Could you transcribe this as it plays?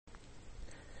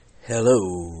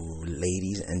Hello,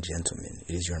 ladies and gentlemen.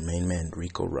 It is your main man,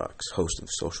 Rico Roxx, host of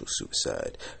Social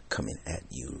Suicide, coming at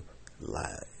you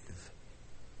live.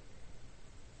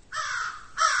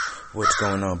 What's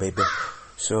going on, baby?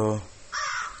 So,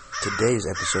 today's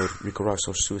episode, Rico Roxx,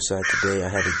 Social Suicide. Today, I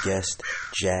have a guest,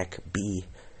 Jack B.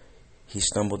 He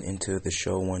stumbled into the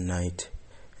show one night,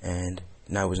 and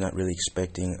I was not really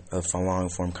expecting a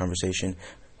long-form conversation.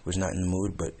 Was not in the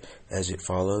mood, but as it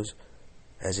follows,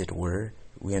 as it were,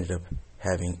 we ended up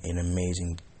having an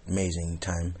amazing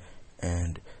time,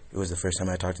 and it was the first time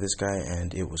I talked to this guy,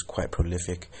 and it was quite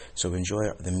prolific. So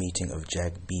enjoy the meeting of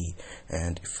Jack B.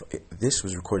 And this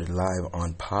was recorded live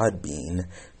on Podbean,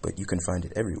 but you can find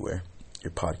it everywhere your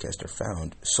podcasts are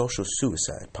found. Social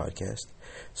Suicide Podcast,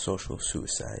 Social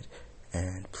Suicide.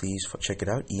 And please check it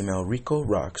out. Email Rico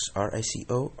Roxx,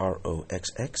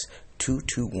 RICOROXX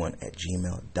 221 at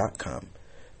gmail.com.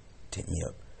 Hit me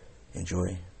up.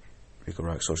 Enjoy Rico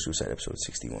Roxx Social Suicide episode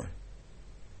 61.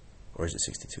 Or is it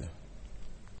 62?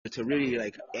 To really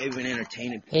even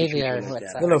entertain it. Hey VR,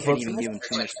 what's up? Hello, I can't folks. even give him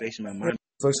too much space in my mind.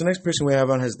 Folks, the next person we have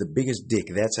on has the biggest dick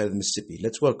that side of the Mississippi.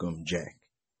 Let's welcome Jack.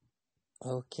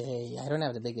 Okay, I don't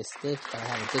have the biggest dick, but I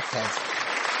have a dick head.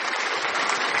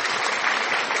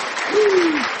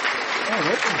 Oh,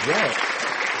 welcome Jack.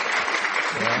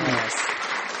 Yes.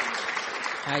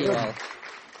 How you all?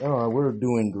 Oh, we're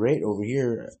doing great over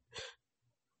here.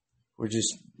 We're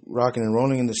just rocking and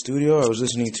rolling in the studio. I was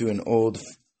listening to an old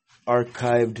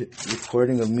archived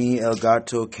recording of me, El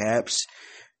Gato, Caps,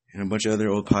 and a bunch of other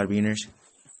old Podbeaners.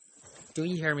 Do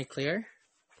you hear me clear?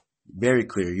 Very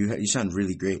clear. You sound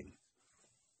really great.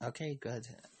 Okay, good.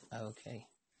 Okay.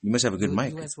 You must have a good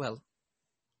mic. You as well.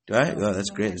 Do I? No, Oh,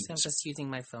 that's great. I'm just using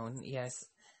my phone, yes.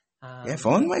 Yeah,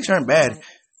 phone mics aren't bad.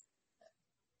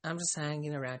 I'm just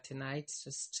hanging around tonight,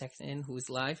 just checking in who's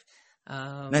live.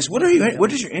 Nice. What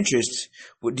is your interest?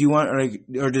 What do you want,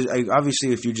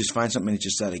 obviously if you just find something that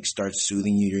just starts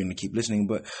soothing you, you're gonna keep listening.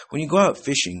 But when you go out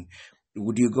fishing,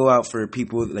 would you go out for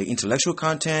people like intellectual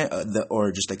content,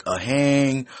 or just like a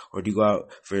hang, or do you go out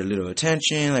for a little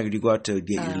attention? Like, do you go out to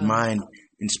get your mind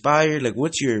inspired? Like,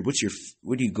 what do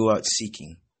you go out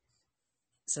seeking?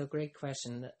 So great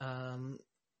question.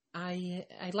 I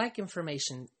like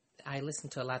information. I listen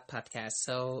to a lot of podcasts,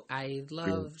 so I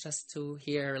love just to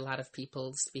hear a lot of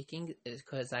people speaking,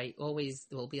 because I always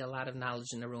will be a lot of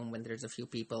knowledge in the room when there's a few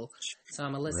people. So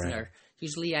I'm a listener. Right.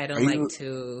 Usually I don't like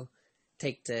to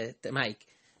take the mic,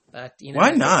 but why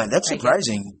not? That's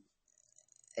surprising.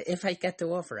 If I get the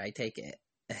offer, I take it.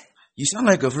 You sound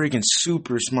like a freaking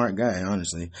super smart guy,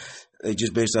 honestly. Like,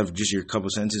 just based off just your couple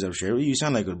sentences I've shared with you, you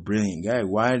sound like a brilliant guy.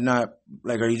 Why not?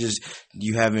 Like,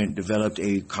 you haven't developed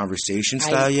a conversation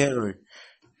style yet, or?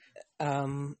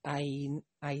 I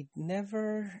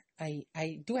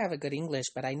do have a good English,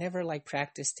 but I never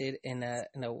practiced it in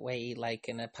a way, like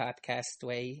in a podcast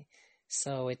way.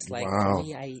 So it's like, for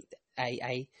me,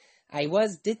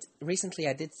 recently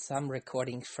I did some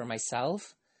recordings for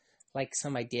myself, like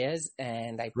some ideas,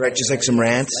 and I just like some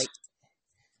rants.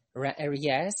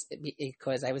 Yes,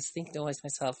 because I was thinking to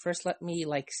myself, first let me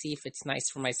see if it's nice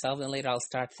for myself, and later I'll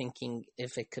start thinking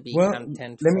if it could be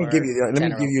content. Let me give you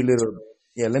a little.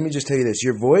 Yeah, let me just tell you this: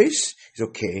 your voice is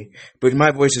okay, but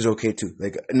my voice is okay too.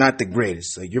 Like, not the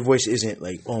greatest. Like, your voice isn't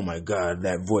like, oh my god,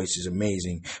 that voice is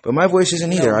amazing. But my voice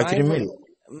isn't either. I can admit it.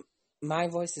 My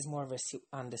voice is more of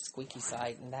on the squeaky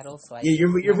side, and that also.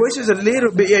 Your voice is a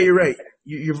little bit. Yeah, you're right.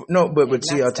 But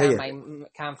see, I'll tell you. My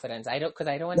confidence. I don't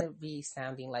want to be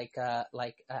sounding I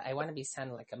want to be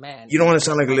sounding like a man. You don't want to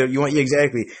sound like a little. You want, yeah,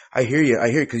 exactly. I hear you.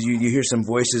 Because you hear some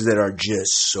voices that are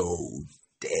just so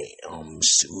damn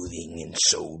soothing and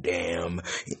so damn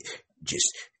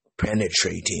just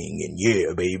penetrating, and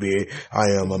yeah, baby,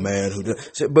 I am a man who does.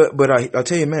 So, but I'll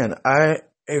tell you, man,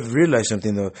 I've realized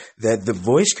something though, that the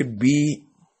voice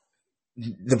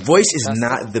is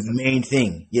not the main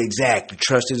thing. Yeah, exactly.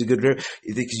 Trust is a good word,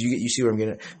 because you see where I'm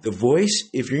getting at. The voice,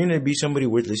 if you're going to be somebody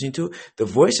worth listening to, the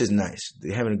voice is nice.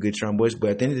 They're having a good strong voice,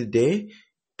 but at the end of the day,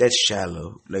 that's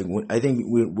shallow. Like, I think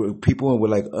we're people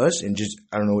with like us, and just,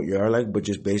 I don't know what you are like, but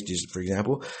just for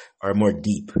example, are more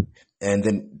deep. And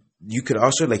then you could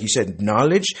also, like you said,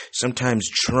 knowledge sometimes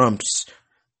trumps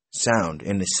sound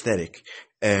and aesthetic.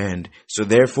 And so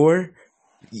therefore,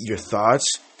 your thoughts,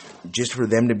 just for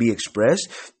them to be expressed,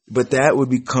 but that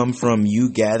would come from you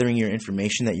gathering your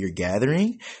information that you're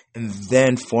gathering, and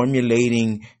then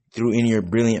formulating in your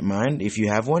brilliant mind, if you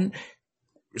have one,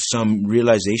 some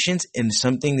realizations in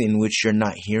something in which you're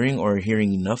not hearing or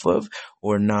hearing enough of,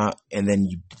 or not, and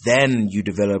then you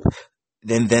develop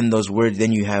then those words,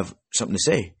 then you have something to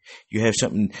say. You have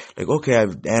something like, okay,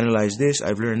 I've analyzed this,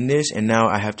 I've learned this, and now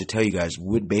I have to tell you guys,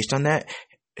 based on that,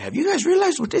 have you guys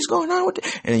realized what is going on with it?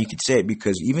 And then you could say it,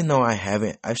 because even though I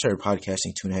started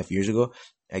podcasting 2.5 years ago.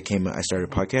 I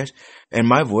started a podcast, and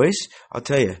my voice, I'll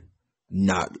tell you,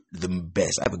 not the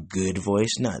best. I have a good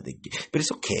voice, but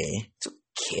it's okay. It's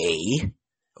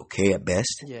okay at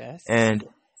best. Yes.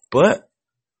 But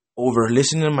over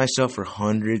listening to myself for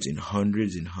hundreds and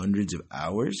hundreds and hundreds of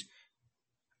hours,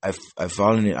 I've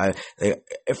fallen in. At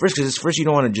first, because you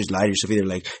don't want to just lie to yourself either.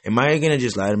 Like, am I gonna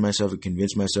just lie to myself and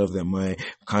convince myself that my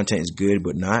content is good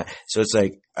but not? So it's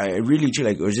like, I really try,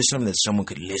 like, or is this something that someone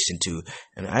could listen to?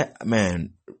 And I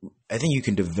think you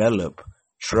can develop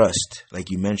trust, like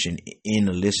you mentioned, in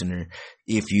a listener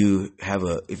if you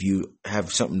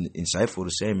have something insightful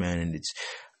to say, man. And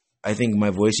I think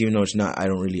my voice, even though it's not,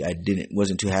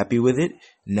 wasn't too happy with it.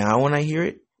 Now when I hear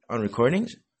it on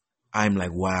recordings, I'm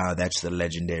like, wow, that's the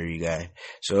legendary guy.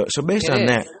 So based on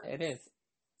that, it is.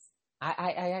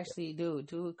 I actually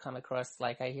do come across,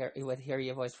 like, you would hear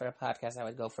your voice for a podcast, I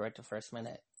would go for it the first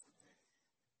minute.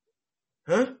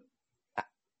 Huh?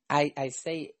 I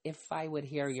say, if I would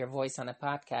hear your voice on a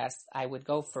podcast, I would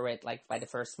go for it, like, by the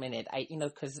first minute.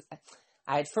 Because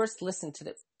I had first listened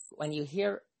to when you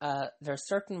hear, there are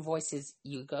certain voices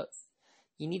you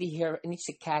need to hear, it needs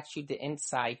to catch you the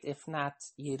insight. If not,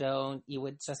 you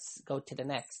would just go to the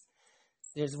next.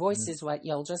 There's voices what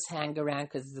you'll just hang around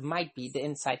because there might be the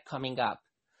insight coming up.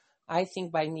 I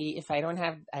think by me, if I don't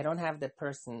have the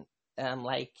person,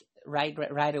 like,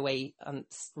 right away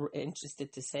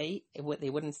interested to say, they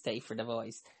wouldn't stay for the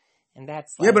voice. And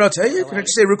that's, like, but I'll tell you, can I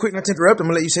just say real quick, not to interrupt, I'm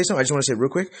gonna let you say something. I just want to say real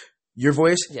quick, your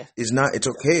voice is not, it's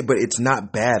okay, but it's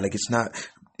not bad. Like, it's not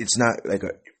like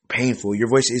painful. Your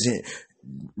voice isn't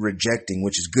rejecting,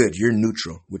 which is good. You're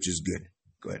neutral, which is good.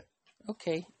 Go ahead.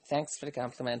 Okay, thanks for the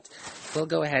compliment. We'll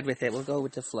go ahead with it. We'll go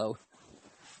with the flow.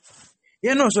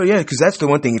 Yeah, no, so because that's the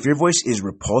one thing. If your voice is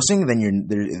repulsing, then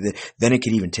then it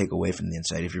could even take away from the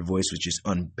insight. If your voice was just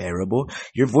unbearable,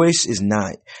 your voice is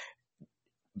not.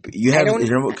 You have,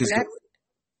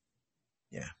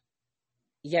 yeah.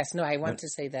 Yes, no, I want to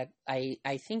say that I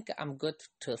think I'm good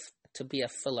to be a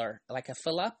filler, like a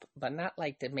fill up, but not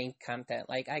like the main content.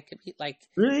 Like, I could be like,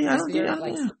 really, you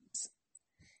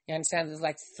understand? There's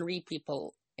like 3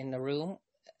 people in the room.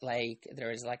 Like,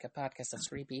 there is like a podcast of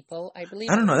 3 people, I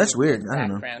believe. I don't know. That's weird. I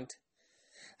don't know.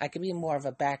 I could be more of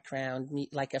a background,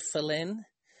 like a fill-in,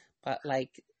 but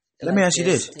like. Let me ask you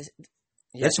this.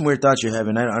 That's some weird thoughts you're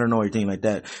having. I don't know why you're thinking like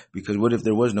that. Because what if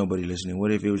there was nobody listening?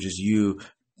 What if it was just you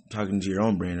talking to your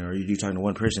own brain, or you talking to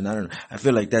one person? I don't know. I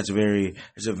feel like it's a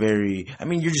very. I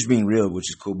mean, you're just being real, which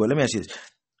is cool. But let me ask you this.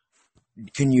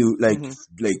 Can you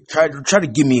try to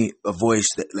give me a voice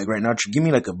that, like, right now, give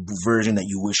me like a version that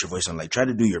you wish your voice on, like, try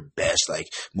to do your best, like,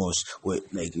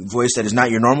 voice that is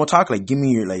not your normal talk, like, give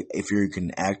me your, like, if you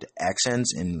can act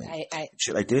accents and like,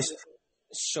 shit like this.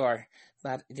 Sure,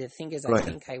 but the thing is, I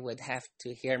think I would have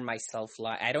to hear myself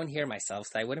I don't hear myself,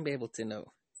 so I wouldn't be able to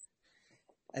know.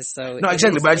 So no,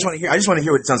 exactly. But I just want to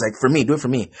hear what it sounds like. For me, do it for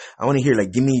me. I want to hear,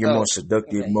 like, give me your most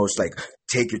seductive, most, like,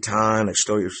 take your time, like,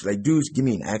 story, like, dude, give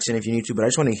me an accent if you need to. But I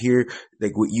just want to hear,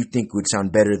 like, what you think would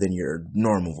sound better than your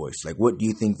normal voice. Like, what do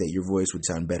you think that your voice would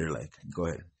sound better like? Go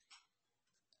ahead.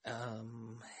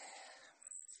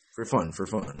 For fun.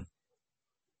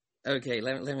 Okay,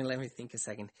 let me think a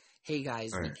second. Hey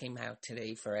guys, we came out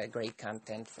today for a great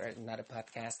content for another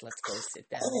podcast. Let's go sit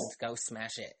down and go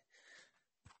smash it.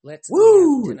 Let's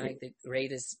have tonight the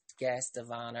greatest guest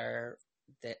of honor.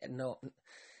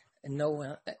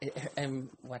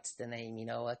 What's the name?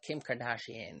 Kim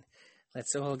Kardashian.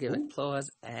 Let's all give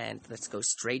applause and let's go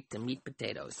straight to meat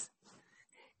potatoes.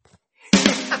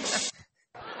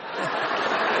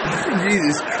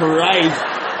 Jesus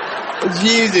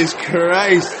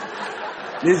Christ.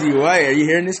 Lizzie White, are you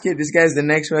hearing this kid? This guy's the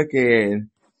next fucking.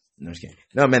 No, I'm just kidding.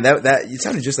 No, man, that you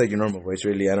sounded just like your normal voice.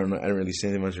 Really, I don't know. I don't really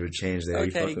see much of a change there.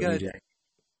 Okay, good.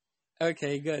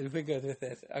 Okay, good. We're good with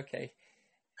it. Okay.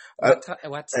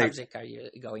 What subject are you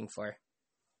going for?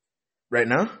 Right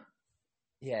now?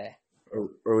 Yeah. Or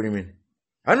what do you mean?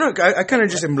 I don't know. I kind of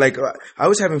just am like, I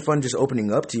was having fun just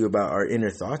opening up to you about our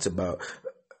inner thoughts about,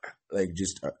 like,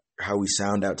 just how we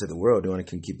sound out to the world. Do you want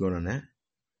to keep going on that?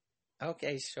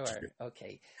 Okay, sure.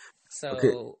 Okay.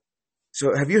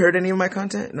 So have you heard any of my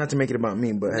content? Not to make it about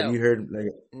me, but have you heard,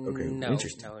 like, okay,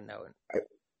 interesting. No.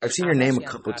 I've seen your name a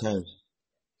couple times.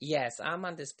 Yes, I'm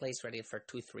on this place already for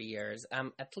 2-3 years.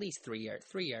 At least 3 years.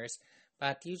 3 years.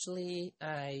 But usually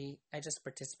I just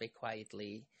participate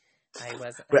quietly. I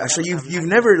was. But so I'm you've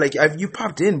not. never like you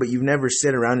popped in, but you've never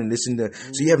sat around and listened to.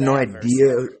 So you have no Never.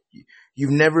 idea.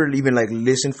 You've never even like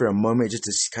listened for a moment just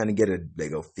to kind of get a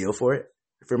feel for it,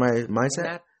 for my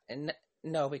mindset.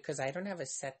 No, because I don't have a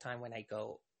set time when I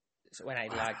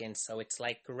log in. So it's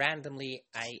like randomly,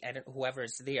 I don't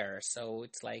whoever's there. So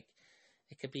it's like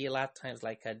it could be a lot of times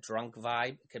like a drunk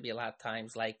vibe. It could be a lot of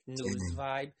times like news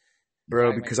vibe.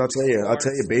 Bro, because I'll tell you,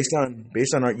 based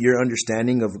on your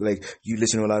understanding of like you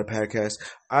listen to a lot of podcasts,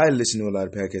 I listen to a lot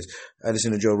of podcasts. I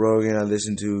listen to Joe Rogan. I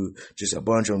listen to just a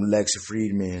bunch of them. Lex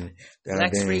Friedman.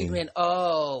 Friedman.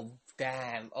 Oh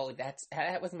damn! Oh,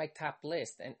 that was my top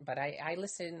list. But I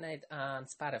listen it on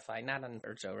Spotify, not on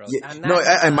Joe Rogan.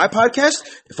 Yeah. And my podcast.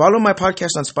 Follow my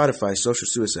podcast on Spotify. Social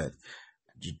Suicide.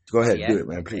 Go ahead, do it,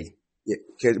 man, please. Yeah,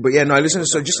 but yeah, no, I listen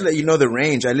to just to let you know the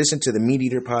range. I listen to the Meat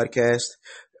Eater podcast.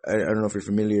 I don't know if you're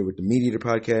familiar with the Meat Eater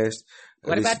podcast.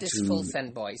 What about this Full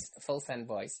Send Boys? Full Send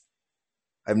Boys.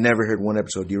 I've never heard one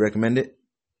episode. Do you recommend it?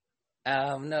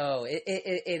 No.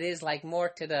 It is like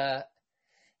more to the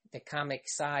comic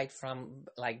side from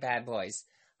like Bad Boys.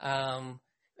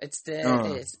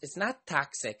 It's not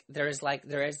toxic. There is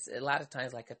a lot of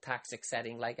times like a toxic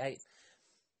setting.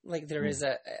 There is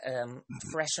a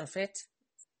Fresh and Fit.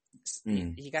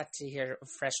 You got to hear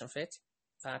Fresh and Fit.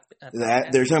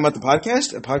 They're talking about the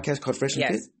podcast? A podcast called Fresh and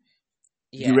Fit?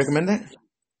 Yes. Do you recommend that?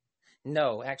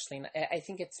 No, actually, I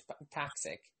think it's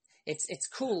toxic. It's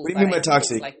cool. What do you mean by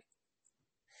toxic?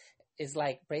 It's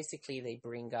like basically they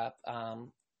bring up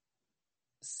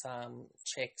some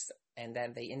chicks and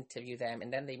then they interview them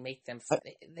and then they make them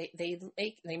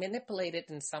they manipulate it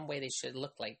in some way. They should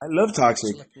look like. I love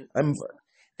toxic.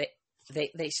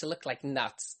 They should look like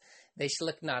nuts. They should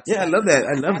look nuts. Yeah, I love that.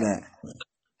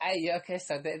 Okay,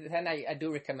 so then I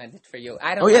do recommend it for you.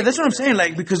 That's what I'm saying.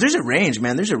 Like, because there's a range,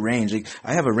 man. There's a range. Like,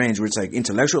 I have a range where it's like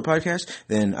intellectual podcasts.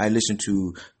 Then I listen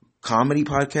to comedy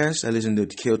podcasts. I listen to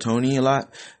Kill Tony a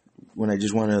lot when I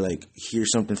just want to like hear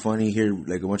something funny, hear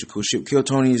like a bunch of cool shit. Kill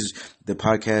Tony is the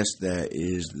podcast that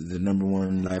is the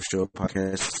 #1 live show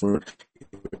podcast for.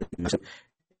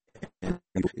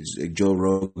 It's like Joe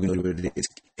Rogan. It's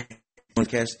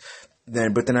podcast.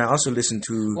 But then I also listen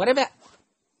to. What about?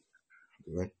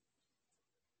 Right.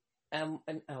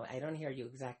 I don't hear you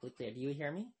exactly clear. Do you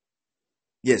hear me?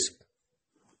 Yes.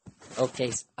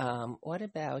 Okay. What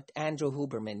about Andrew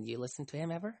Huberman? You listen to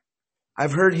him ever?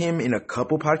 I've heard him in a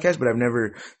couple podcasts, but I've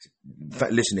never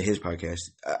listened to his podcast.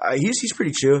 He's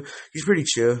pretty chill. He's pretty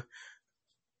chill.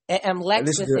 And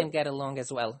Lex with him get along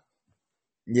as well.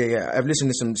 Yeah. I've listened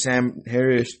to some Sam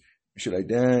Harris, shit like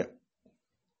that.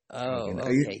 Oh,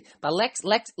 okay. But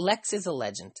Lex is a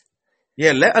legend.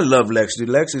 Yeah, I love Lex, dude.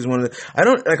 Lex is one of the.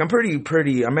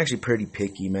 I'm actually pretty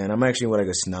picky, man. I'm actually like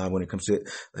a snob when it comes to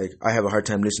like. I have a hard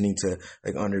time listening to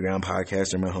like underground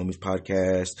podcasts or my homies'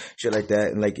 podcast, shit like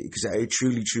that, and like because I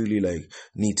truly like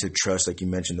need to trust. Like you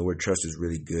mentioned, the word trust is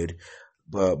really good,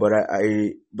 but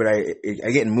I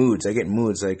get in moods. I get in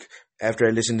moods like after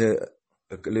I listen to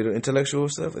a little intellectual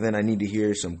stuff, and then I need to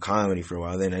hear some comedy for a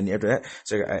while. Then after that,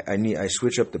 it's like I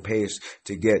switch up the pace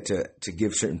to get to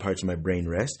give certain parts of my brain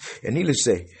rest. And needless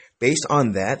to say, based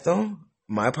on that though,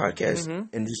 my podcast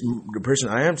and just the person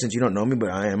I am, since you don't know me,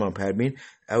 but I am on Podbean,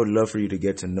 I would love for you to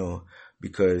get to know,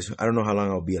 because I don't know how long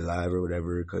I'll be alive or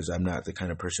whatever, because I'm not the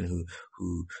kind of person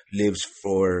who lives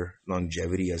for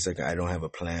longevity. It's like I don't have a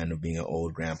plan of being an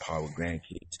old grandpa with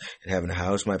grandkids and having a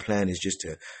house. My plan is just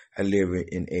I live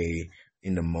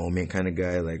in the moment kind of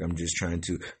guy. Like I'm just trying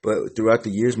to, but throughout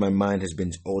the years, my mind has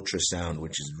been ultrasound,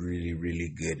 which is really, really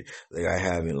good. Like I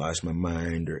haven't lost my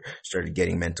mind or started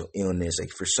getting mental illness. Like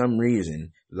for some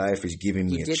reason, life is giving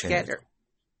me a chance.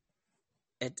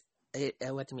 What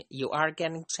do you mean? You are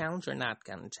getting challenged or not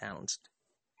getting challenged?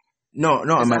 No,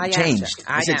 I'm not changed.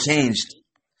 I said changed.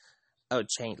 Oh,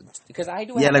 changed. Because I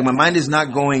do. Yeah, like my mind is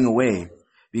not going away.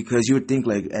 Because you would think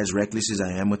like as reckless as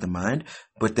I am with the mind,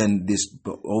 but then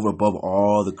above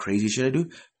all the crazy shit I do,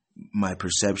 my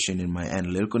perception and my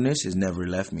analyticalness has never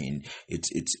left me, and it's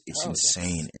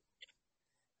insane.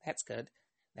 That's good.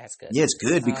 That's good. Yeah, it's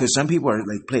good because some people are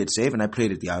like play it safe, and I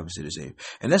played it the opposite of safe,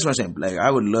 and that's what I'm saying. Like I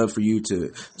would love for you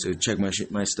to check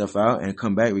my stuff out and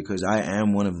come back, because I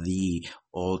am one of the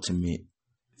ultimate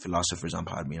philosophers on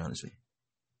Podbean, honestly.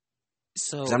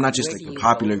 So I'm not just like a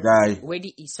popular guy. Where do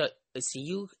you, so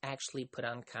you actually put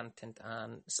on content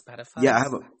on Spotify? Yeah,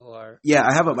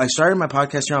 I started my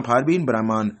podcast here on Podbean, but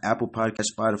I'm on Apple Podcast,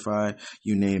 Spotify,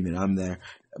 you name it, I'm there.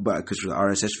 But because for the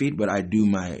RSS feed, but I do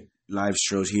my live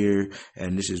shows here,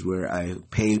 and this is where I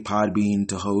pay Podbean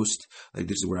to host. Like,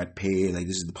 this is where I pay. Like,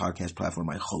 this is the podcast platform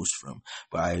I host from.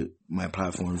 But my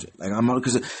platforms, like,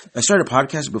 because I started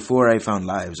podcasts before I found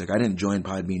lives. Like, I didn't join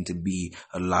Podbean to be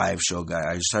a live show guy.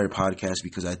 I started podcasts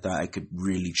because I thought I could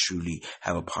really truly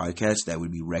have a podcast that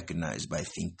would be recognized by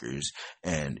thinkers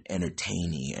and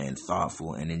entertaining and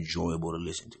thoughtful and enjoyable to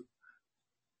listen to.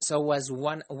 So was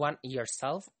one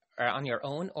yourself or on your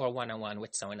own or one-on-one with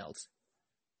someone else?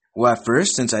 Well, at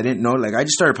first, since I didn't know, like, I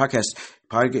just started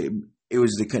it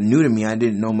was new to me. I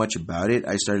didn't know much about it.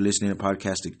 I started listening to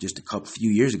podcasts just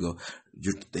few years ago.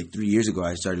 Just like 3 years ago,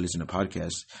 I started listening to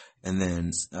podcasts. And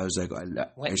then I was like,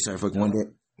 I started like one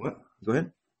day. What? Go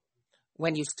ahead.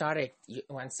 When you started,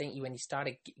 when you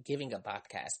started giving a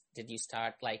podcast, did you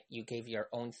start like you gave your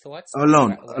own thoughts?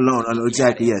 Alone,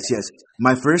 exactly. Yes.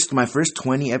 My first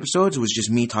 20 episodes was just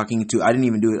me talking to. I didn't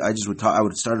even do it. I just would talk. I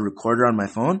would start a recorder on my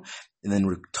phone and then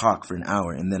talk for an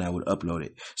hour, and then I would upload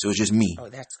it. So it was just me. Oh,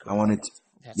 that's cool. I wanted to,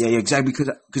 yeah, exactly.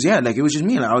 Because like, it was just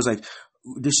me. Like, I was like,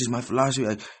 this is my philosophy.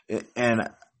 Like, and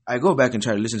I go back and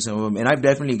try to listen to some of them, and I've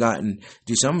definitely gotten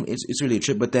to some. It's really a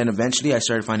trip. But then eventually I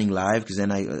started finding live, because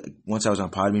then once I was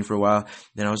on Podbean for a while,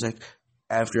 then I was like,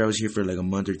 after I was here for like a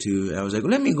month or two, I was like,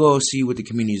 let me go see what the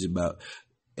community is about.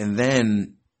 And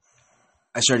then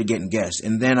I started getting guests,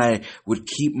 and then I would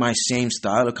keep my same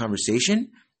style of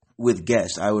conversation with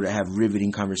guests. I would have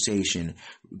riveting conversation,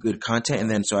 good content,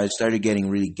 and then so I started getting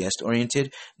really guest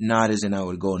oriented. Not as in I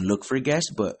would go and look for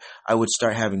guests, but I would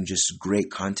start having just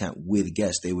great content with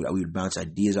guests. We would bounce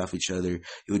ideas off each other.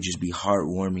 It would just be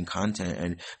heartwarming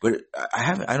content. But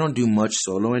I don't do much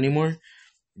solo anymore,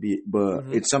 but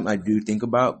it's something I do think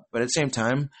about. But at the same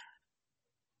time,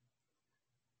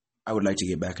 I would like to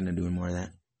get back into doing more of that.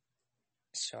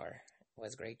 Sure. It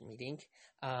was great meeting.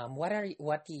 What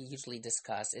do you usually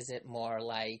discuss? Is it more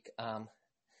like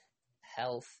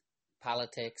health,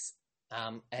 politics,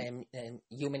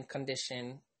 human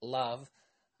condition, love?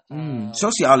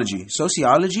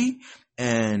 Sociology,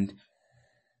 and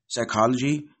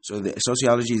psychology. So the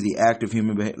sociology is the act of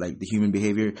the human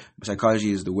behavior.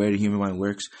 Psychology is the way the human mind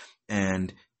works,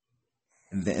 and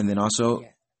then also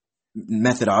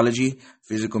methodology,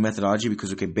 physical methodology,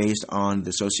 because based on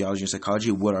the sociology and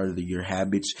psychology, what are your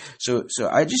habits? So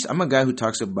I'm a guy who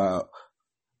talks about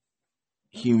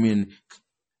human,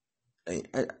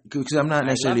 because I'm not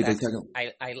necessarily talking.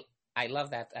 I love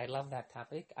that. I love that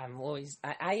topic.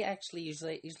 I actually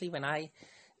usually when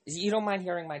you don't mind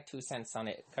hearing my 2 cents on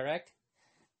it, correct?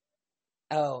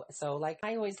 Oh, so like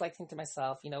I always think to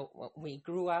myself, when we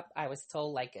grew up, I was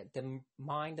told like the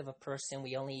mind of a person,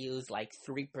 we only use like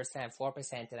 3%,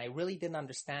 4%. And I really didn't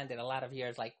understand it a lot of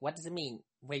years. Like, what does it mean?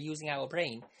 We're using our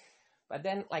brain. But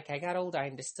then like I got older, I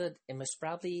understood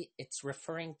it's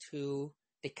referring to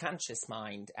the conscious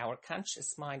mind. Our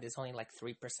conscious mind is only like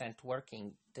 3%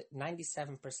 working. The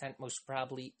 97% most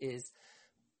probably is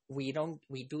we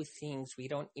do things, we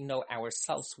don't know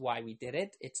ourselves why we did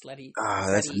it. It's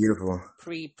that's beautiful.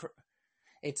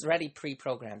 It's already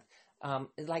pre-programmed.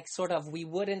 Like sort of, we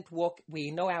wouldn't walk.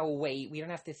 We know our way. We don't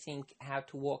have to think how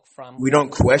to walk from. We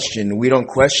don't question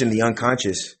the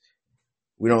unconscious.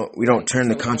 We don't turn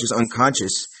the conscious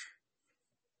unconscious.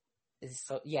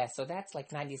 So that's like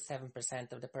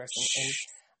 97% of the person. And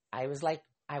I was like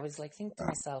thinking to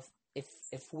myself,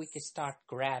 if we could start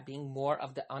grabbing more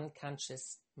of the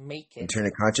unconscious, make it and turn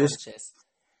it conscious.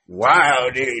 Wow,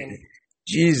 dude.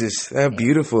 Jesus, how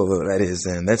beautiful that is,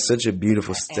 man. That's such a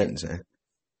beautiful sentence, man.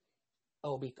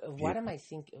 What am I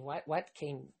thinking? What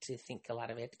came to think a lot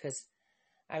of it? Because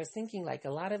I was thinking like a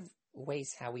lot of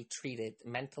ways how we treated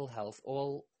mental health,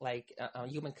 all like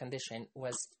human condition,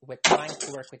 was we're trying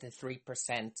to work with the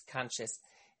 3% conscious,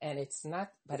 and it's not.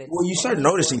 But it's you start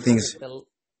noticing things.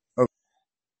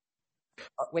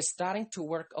 We're starting to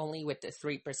work only with the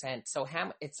 3%. So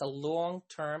it's a long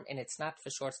term, and it's not for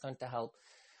sure it's going to help.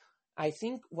 I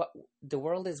think what the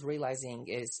world is realizing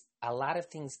is a lot of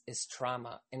things is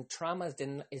trauma, and trauma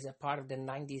is a part of the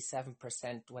 97%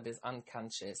 what is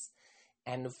unconscious.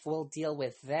 And if we'll deal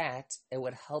with that, it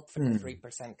would help for the 3%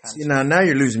 conscious. See, now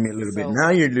you're losing me a little bit. Now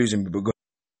you're losing me. But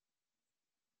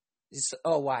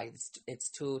go. Why? It's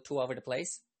too over the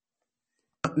place?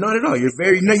 Not at all. You're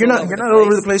not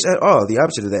over the place at all. The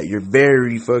opposite of that. You're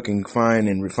very fucking fine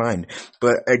and refined.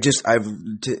 But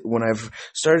when I've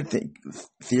started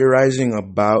theorizing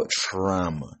about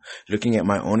trauma, looking at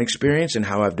my own experience and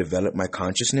how I've developed my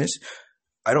consciousness,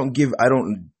 I know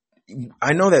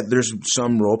that there's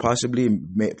some role possibly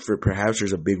for perhaps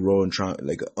there's a big role in trauma,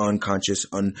 like an unconscious,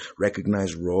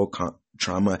 unrecognized role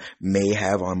trauma may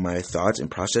have on my thoughts and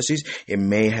processes. It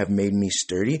may have made me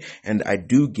sturdy, and I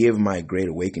do give my great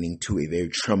awakening to a very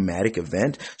traumatic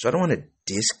event. So I don't want to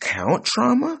discount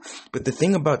trauma, but the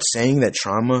thing about saying that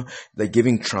trauma, like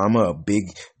giving trauma a big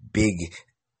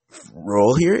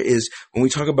role here, is when we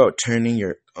talk about turning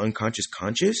your unconscious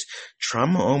conscious,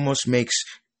 trauma almost makes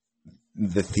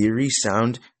the theory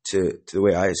sound to the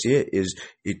way I see it is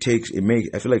I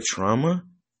feel like trauma,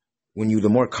 the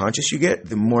more conscious you get,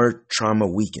 the more trauma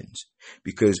weakens.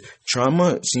 Because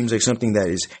trauma seems like something that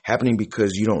is happening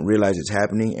because you don't realize it's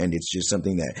happening, and it's just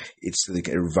something that it's the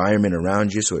environment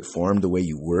around you, so it formed the way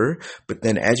you were. But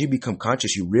then as you become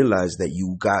conscious, you realize that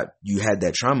you had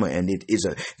that trauma, and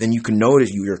then you can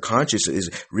notice your conscious is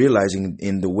realizing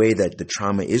in the way that the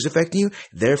trauma is affecting you.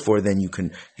 Therefore, then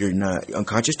you're not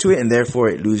unconscious to it, and therefore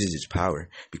it loses its power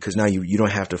because now you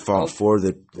don't have to fall for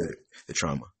the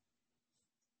trauma.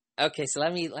 Okay, so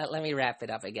let me wrap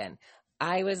it up again.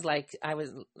 I was like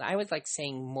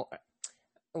saying more.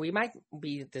 We might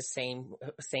be saying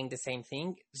the same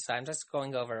thing. So I'm just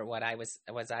going over what I was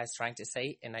trying to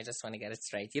say, and I just want to get it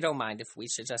straight. You don't mind if we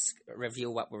should just review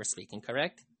what we were speaking,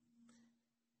 correct?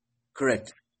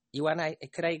 Correct.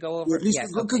 Could I go over?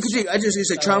 Yes.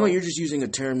 It's a trauma. You're just using a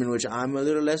term in which I'm a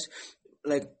little less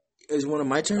like is one of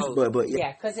my terms, but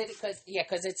yeah. Because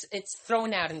it's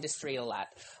thrown out in the street a lot.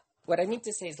 What I mean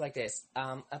to say is like this: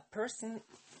 a person.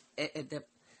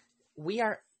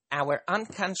 Our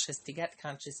unconscious to get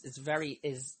conscious is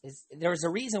there's a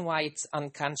reason why it's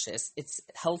unconscious. It's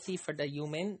healthy for the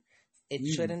human. It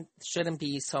shouldn't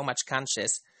be so much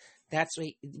conscious. That's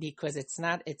because it's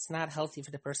not healthy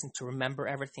for the person to remember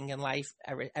everything in life,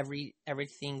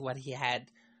 everything what he had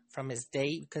from his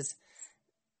day. Because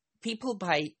people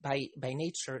by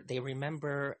nature, they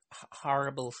remember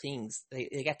horrible things.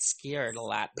 They get scared a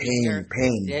lot.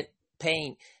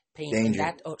 Pain.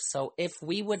 Danger. So if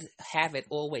we would have it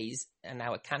always on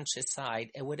our conscious side,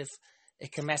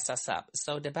 it can mess us up.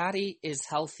 So the body is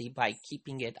healthy by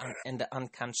keeping it in the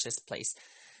unconscious place.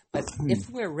 But if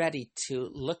we're ready to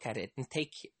look at it and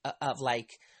take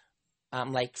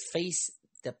face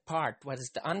the part, what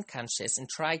is the unconscious, and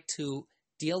try to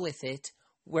deal with it,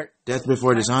 death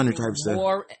before dishonor type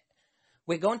stuff.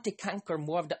 We're going to conquer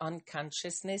more of the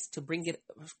unconsciousness to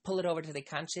pull it over to the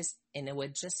conscious, and it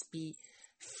would just be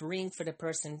freeing for the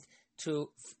person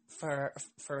for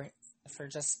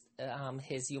just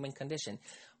his human condition.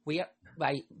 We are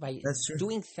by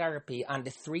doing therapy on the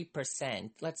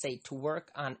 3%, let's say, to work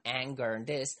on anger and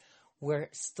this, we're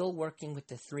still working with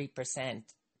the 3%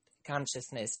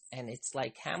 consciousness, and it's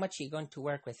like, how much are you going to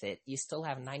work with it? You still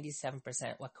have 97%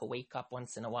 what could wake up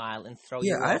once in a while and throw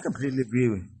you off. Yeah, I completely agree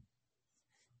with you.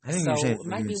 I think so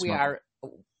maybe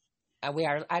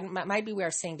maybe we are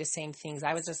saying the same things.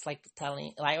 I was just like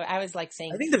saying.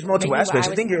 I think there's multiple aspects.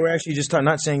 I think you're actually just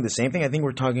not saying the same thing. I think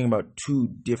we're talking about two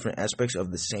different aspects of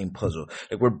the same puzzle.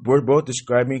 Like we're both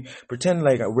describing. Pretend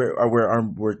like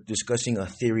we're discussing a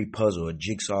theory puzzle,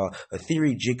 a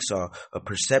theory jigsaw, a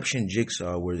perception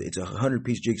jigsaw, where it's a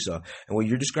 100-piece jigsaw, and what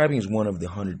you're describing is one of the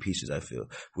 100 pieces. I feel,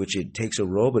 which it takes a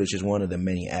role, but it's just one of the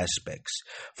many aspects.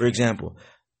 For example.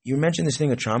 You mentioned this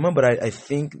thing of trauma, but I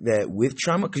think that with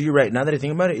trauma, because you're right, now that I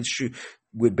think about it, it's true.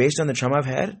 Based on the trauma I've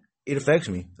had, it affects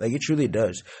me. Like, it truly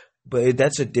does. But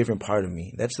that's a different part of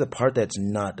me. That's the part that's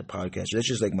not the podcast. That's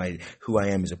just like who I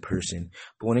am as a person.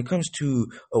 But when it comes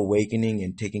to awakening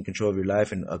and taking control of your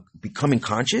life and becoming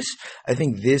conscious, I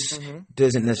think this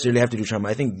doesn't necessarily have to do with trauma.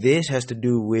 I think this has to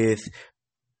do with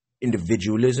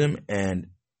individualism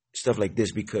and stuff like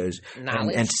this, because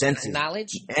and senses.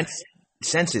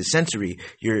 Sensory,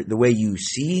 the way you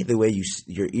see, the way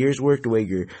your ears work, the way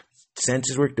your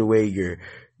senses work, the way your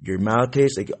mouth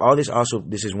tastes, like all this. Also,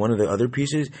 this is one of the other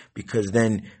pieces, because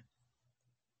then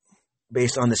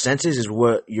based on the senses is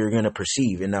what you're going to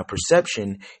perceive, and now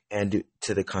perception and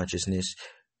to the consciousness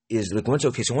is like once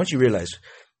you realize,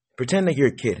 pretend like you're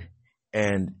a kid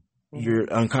and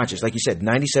you're unconscious, like you said,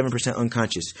 97%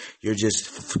 unconscious. You're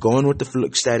just going with the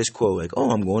status quo, like,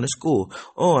 oh, I'm going to school.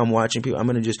 Oh, I'm watching people. I'm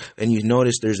gonna and you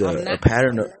notice there's a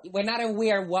pattern. We're not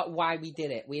aware why we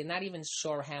did it. We're not even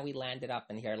sure how we landed up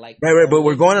in here. Like right, but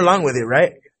we're going along with it,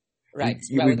 right? Right,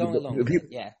 we're going along with it.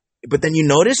 Yeah. But then you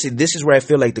notice this is where I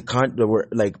feel like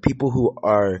like people who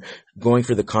are going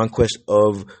for the conquest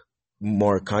of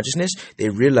more consciousness, they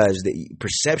realize that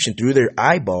perception through their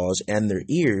eyeballs and their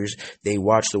ears, they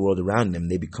watch the world around them.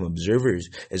 They become observers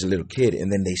as a little kid,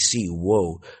 and then they see,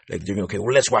 whoa, like they're going, okay,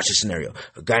 well, let's watch this scenario.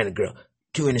 A guy and a girl,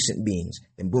 two innocent beings,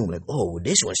 and boom, like, oh,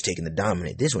 this one's taking the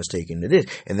dominant, this one's taking the this.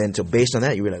 And then so based on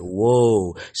that, you're like,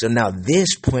 whoa. So now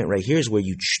this point right here is where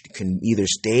you can either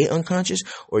stay unconscious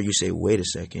or you say, wait a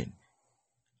second.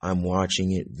 I'm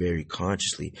watching it very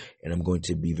consciously, and I'm going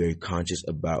to be very conscious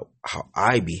about how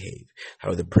I behave,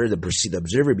 how the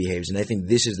observer behaves. And I think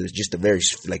this is just a very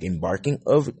like embarking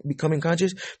of becoming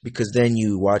conscious, because then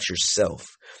you watch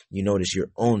yourself, you notice your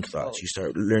own thoughts, Oh, you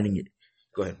start learning your.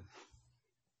 Go ahead.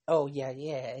 oh yeah.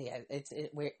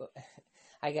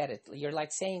 I get it. You're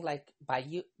like saying like by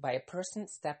a person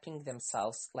stepping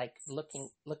themselves, like looking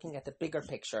at the bigger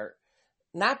picture,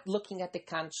 not looking at the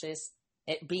conscious,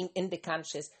 being in the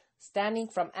conscious, standing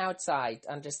from outside,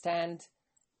 understand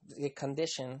the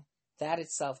condition, that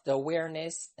itself, the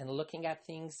awareness, and looking at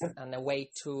things and a way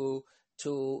to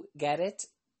get it,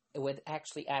 it would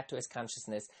actually add to his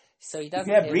consciousness. So he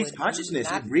doesn't. Yeah, It breathes would be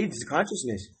consciousness. not It breathes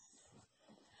consciousness.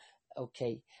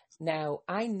 okay. Now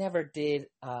I never did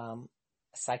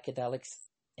psychedelics,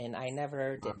 and I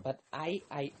never did, but I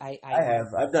have.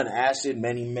 I've done acid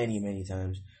many, many, many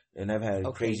times, and I've had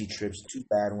okay. crazy trips, two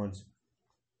bad ones.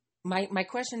 My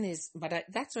question is, but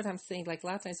that's what I'm saying. Like a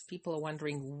lot of times, people are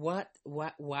wondering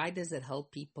why does it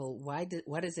help people?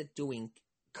 What is it doing?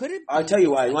 Could it I'll be tell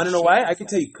you it's why. You like want to know why? shifting I can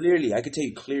from tell you clearly. I can tell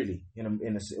you clearly in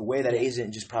a way that yeah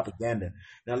isn't just propaganda.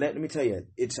 Now, let me tell you.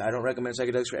 I don't recommend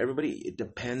psychedelics for everybody. It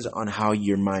depends on how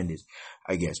your mind is,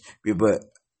 I guess. But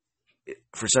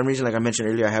for some reason, like I mentioned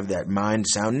earlier, I have that mind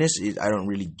soundness. I don't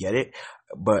really get it,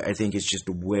 but I think it's just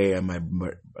the way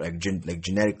like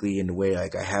genetically, and the way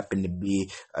like I happen to be.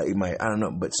 I don't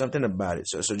know, but something about it.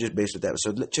 So just based on that.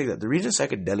 So check that. The reason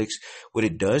psychedelics, what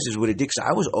it does is what it did. Cause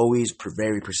I was always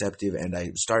very perceptive, and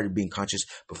I started being conscious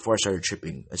before I started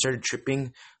tripping. I started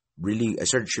tripping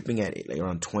at like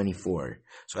around 24.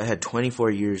 So I had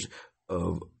 24 years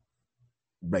of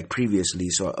like previously,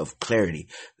 so of clarity.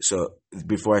 So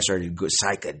before I started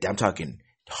psych, I'm talking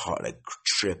hard, like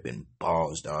tripping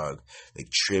balls, dog, like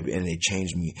trip, and it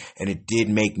changed me, and it did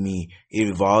make me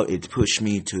evolve. It pushed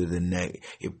me to the next.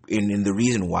 And the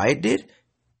reason why it did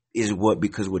is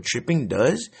because what tripping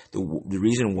does, the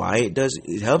reason why it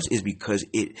helps is because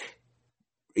it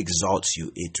exalts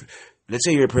you. Let's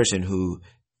say you're a person who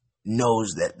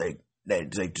knows that like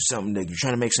something that you're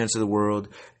trying to make sense of the world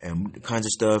and kinds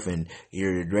of stuff, and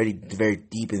you're very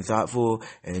deep and thoughtful,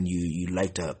 and you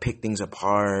like to pick things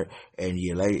apart, and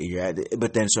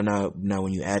but then so now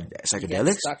when you add you get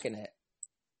psychedelics, stuck in it.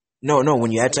 no,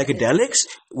 when you add Yeah, psychedelics,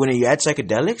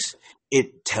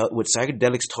 what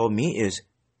psychedelics told me is,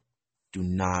 do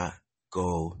not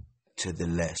go to the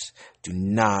less. Do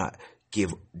not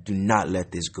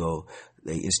let this go.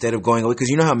 Like, instead of going away, because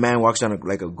you know how man walks down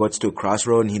goes to a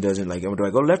crossroad, and he doesn't like, do I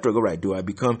go left or go right? Do I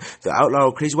become the outlaw,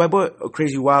 crazy white boy, or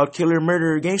crazy wild killer,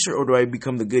 murderer, gangster, or do I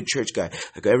become the good church guy?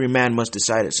 Like, every man must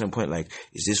decide at some point, like,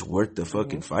 is this worth the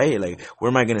fucking fight? Like, where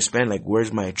am I gonna spend? Like,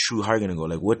 where's my true heart gonna go?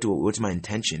 Like, what's my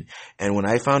intention? And when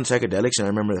I found psychedelics, and I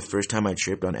remember the first time I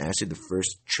tripped on acid, the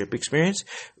first trip experience,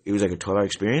 it was like a 12-hour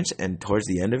experience, and towards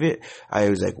the end of it,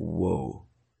 I was like, whoa.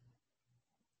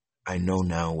 I know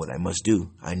now what I must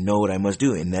do. I know what I must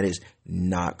do, and that is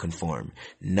not conform,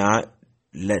 not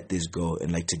let this go,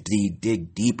 and like to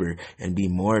dig deeper and be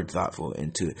more thoughtful,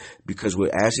 and because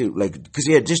with acid, like, because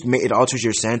yeah, it alters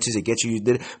your senses, it gets you,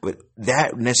 but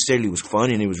that necessarily was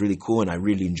fun, and it was really cool, and I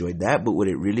really enjoyed that. But what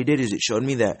it really did is it showed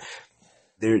me that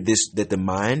that the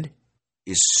mind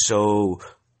is so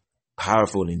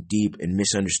powerful and deep and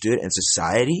misunderstood, and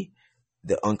society,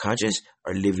 the unconscious,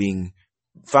 are living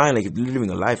fine. Like, if they're living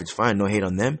a life, it's fine. No hate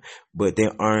on them, but they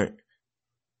aren't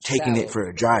taking it shallow. for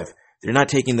a drive. They're not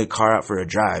taking the car out for a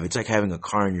drive. It's like having a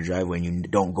car in your driveway and you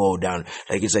don't go down.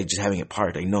 Like, it's like just having it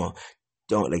parked. Like, no,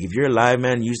 don't. Like, if you're alive,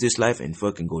 man, use this life and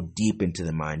fucking go deep into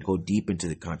the mind. Go deep into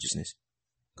the consciousness.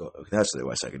 That's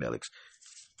why psychedelics.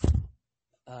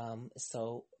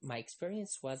 So my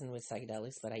experience wasn't with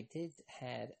psychedelics, but I did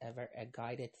had a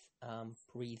guided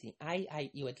breathing.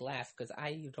 You would laugh because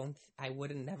I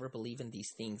wouldn't never believe in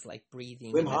these things like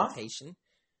breathing Wim and Hof? meditation.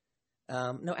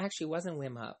 No, actually, it wasn't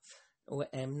Wim Hof.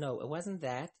 No, it wasn't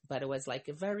that, but it was like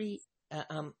a very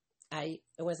it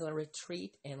was a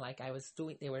retreat, and like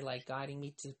they were like guiding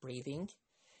me to breathing,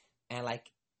 and like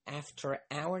after an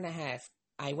hour and a half,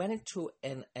 I went into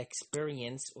an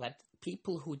experience what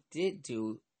people who did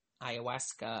do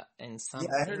ayahuasca and some Yeah,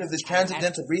 I heard of things. this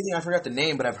transcendental breathing. I forgot the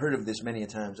name, but I've heard of this many a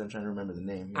times. I'm trying to remember the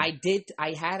name. Yeah.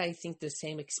 I had, I think, the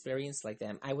same experience like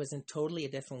them. I was in totally a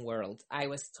different world. I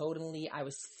was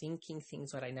thinking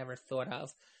things that I never thought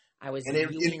of. I was And it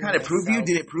viewing kind of proved you. myself.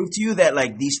 Did it prove to you that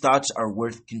like these thoughts are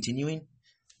worth continuing?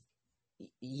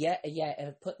 Yeah,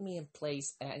 it put me in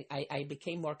place. I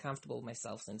became more comfortable with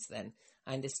myself since then.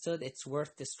 I understood it's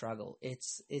worth the struggle.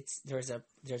 There's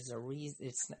a reason.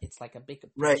 It's like a big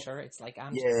Right. picture. It's like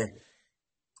Yeah.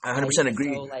 I 100%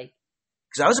 agree. so like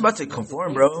Because I was about to It was a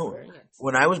conform, great bro. experience.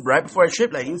 When I was right before I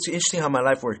tripped, like, it was interesting how my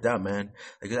life worked out, man.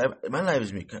 Like, my life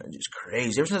has been kind of just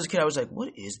crazy. Ever since I was a kid, I was like,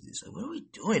 what is this? Like, what are we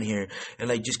doing here? And,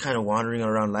 like, just kind of wandering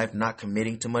around life, not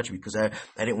committing too much because I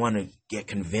didn't want to get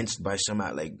convinced by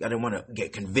somehow. Like, I didn't want to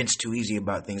get convinced too easy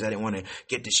about things. I didn't want to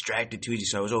get distracted too easy.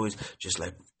 So I was always just,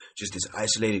 like, just this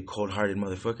isolated, cold-hearted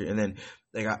motherfucker. And then,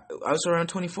 like, I was around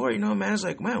 24, man. I was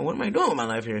like, man, what am I doing with my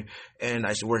life here? And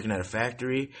I started working at a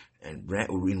factory and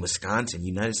in Wisconsin,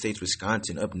 United States,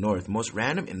 Wisconsin, up north, most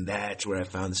random, and that's where I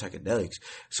found the psychedelics.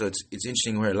 So it's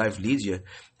interesting where life leads you.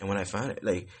 And when I found it,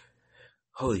 like,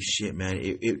 holy shit, man,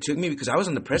 it took me because I was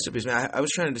on the precipice, man. I was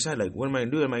trying to decide, like, what am I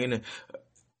gonna do? Am I gonna,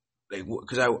 like,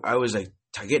 because I was like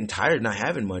getting tired, not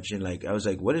having much, and like I was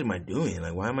like, what am I doing?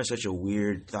 Like, why am I such a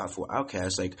weird, thoughtful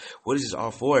outcast? Like, what is this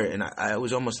all for? And I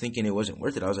was almost thinking it wasn't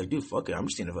worth it. I was like, dude, fuck it, I'm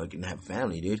just gonna fucking have a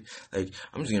family, dude. Like,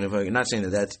 I'm just gonna fucking, not saying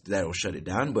that'll shut it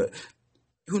down, but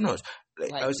who knows?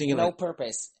 Like I was thinking, no like,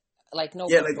 purpose, like no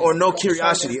yeah, purpose. like, or no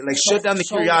curiosity, like shut down the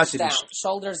curiosity.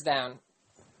 Shoulders down.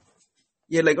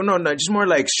 Yeah, like, no, just more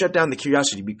like shut down the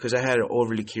curiosity because I had an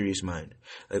overly curious mind,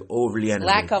 like overly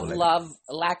analytical.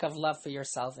 Lack of love for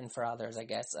yourself and for others, I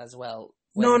guess, as well.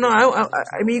 No,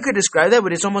 I mean, you could describe that,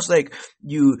 but it's almost like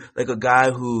like a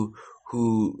guy who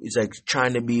is like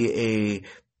trying to be a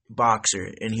boxer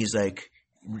and he's like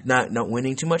not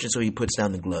winning too much, and so he puts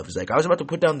down the gloves. Like, I was about to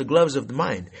put down the gloves of the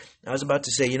mind. I was about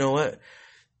to say, you know what?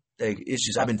 Like, it's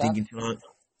just, I've been thinking too long.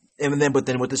 But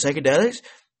then with the psychedelics,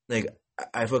 like,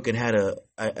 I fucking had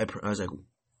I was like,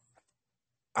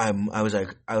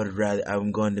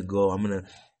 I'm going to go. I'm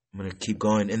gonna keep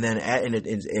going. And then and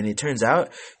it turns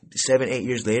out 7-8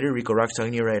 years later, Rico Roxx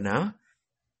telling you right now,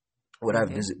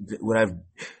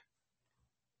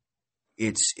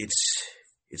 it's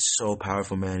so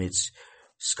powerful, man. It's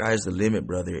sky's the limit,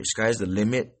 brother. Sky's the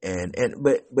limit.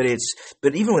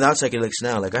 But even without psychedelics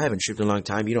now, like, I haven't tripped in a long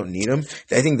time. You don't need them.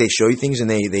 I think they show you things and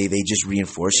they just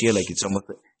reinforce you. Like, it's almost,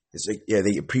 it's like, yeah,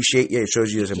 they appreciate you. It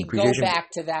shows you some appreciation.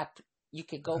 You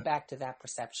could go back to that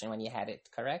perception when you had it,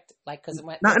 correct? Like, because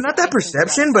not that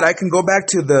perception, but I can go back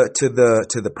to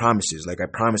the promises. Like, I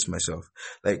promised myself.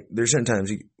 Like, there's certain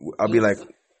times I'll be like,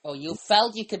 oh, you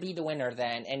felt you could be the winner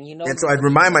then, and and so I'd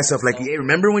remind myself, like, hey,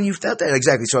 remember when you felt that?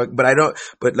 Exactly. So, but I don't.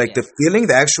 But like, the feeling,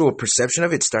 the actual perception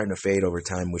of it's starting to fade over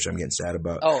time, which I'm getting sad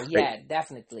about. Oh yeah,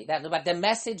 definitely. But the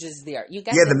message is there. You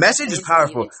get the message is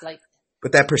powerful. It's like.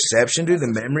 But that perception, dude,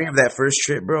 the memory of that first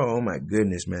trip, bro, oh my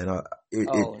goodness, man. It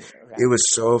was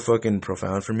so fucking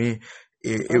profound for me.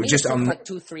 It was just, took like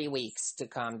 2-3 weeks to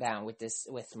calm down with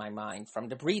my mind from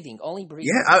the only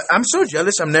breathing. Yeah, I'm so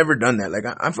jealous. I've never done that. Like,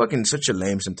 I'm fucking such a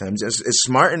lame sometimes. As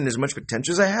smart and as much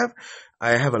potential as I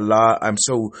have a lot. I'm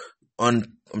so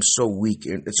weak,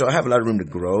 and so I have a lot of room to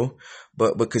grow.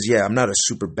 But because, yeah, I'm not a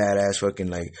super badass fucking,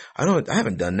 like, I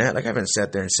haven't done that. Like, I haven't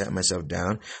sat there and sat myself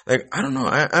down. Like, I don't know.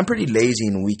 I'm pretty lazy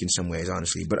and weak in some ways,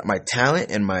 honestly. But my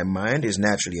talent and my mind is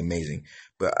naturally amazing.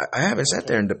 But I haven't sat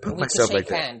there and put myself like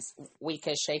that. We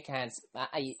can shake hands.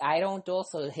 I don't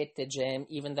also hit the gym,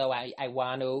 even though I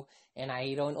want to. And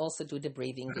I don't also do the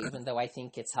breathing, even though I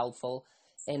think it's helpful.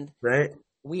 And right.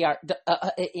 We are,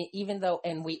 even though,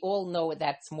 and we all know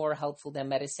that's more helpful than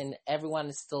medicine. Everyone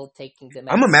is still taking the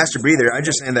medicine. I'm a master breather. I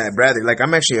just saying that, brother. Like,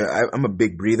 I'm actually, I'm a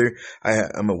big breather.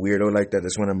 I'm a weirdo like that.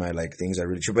 That's one of my, like, things I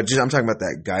really, but I'm talking about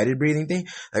that guided breathing thing.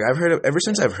 Like, ever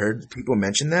since I've heard people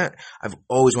mention that, I've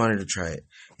always wanted to try it.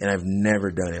 And I've never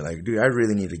done it. Like, dude, I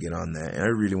really need to get on that. And I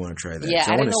really want to try that. Yeah,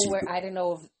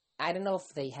 I don't know if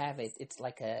they have it. It's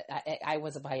like I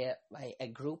was by a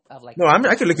group of like. No,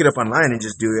 I could look it up online and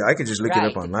just do it. I could just look it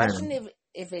up online. The question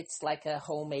if it's like a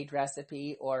homemade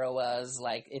recipe or it was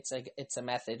like it's a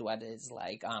method what is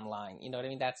like online. You know what I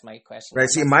mean? That's my question. Right.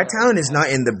 See, my talent is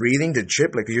not in the breathing to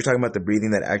trip. Like, 'cause you're talking about the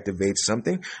breathing that activates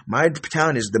something. My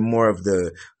talent is the more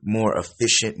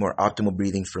efficient, more optimal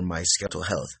breathing for my skeletal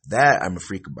health. That I'm a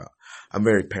freak about. I'm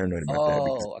very paranoid about that.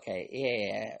 Oh, okay.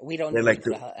 Yeah. We don't know like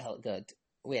good.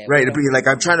 Yeah, right, to breathe. Like,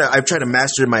 I've tried to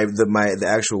master the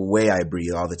actual way I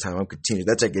breathe all the time. I'm continuous.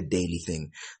 That's like a daily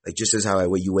thing. Like, just as how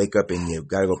when you wake up and you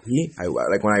gotta go pee.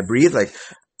 Like, when I breathe, like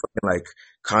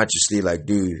consciously, like,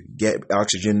 dude, get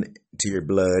oxygen to your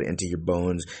blood and to your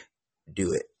bones.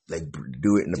 Do it. Like,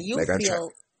 do it.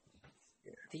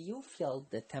 Do you feel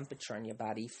the temperature in your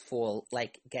body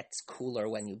gets cooler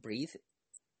when you breathe?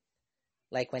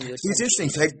 Like when you. It's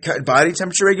interesting. Like, body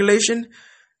temperature regulation.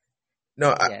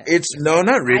 No, yeah.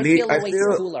 Not really. I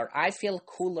feel cooler. I feel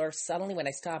cooler suddenly when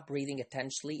I stop breathing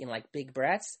intentionally in like big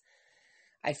breaths.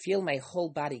 I feel my whole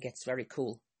body gets very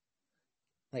cool.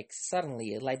 Like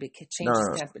suddenly, like it changes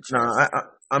temperature. No,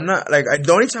 I'm not like.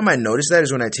 The only time I notice that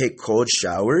is when I take cold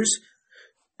showers.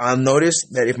 I'll notice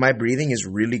that if my breathing is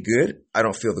really good, I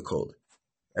don't feel the cold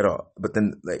at all. But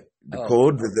then, like the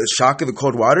cold, the shock of the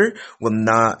cold water will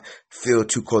not feel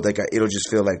too cold. Like it'll just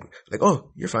feel like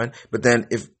oh, you're fine. But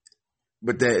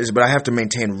I have to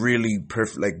maintain really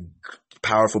perfect, like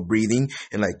powerful breathing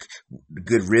and like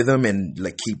good rhythm and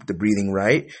like keep the breathing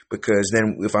right. Because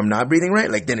then if I'm not breathing right,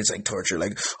 like then it's like torture.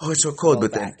 Like, oh, it's so cold.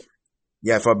 But then.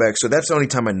 Yeah, I fall back. So that's the only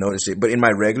time I notice it. But in my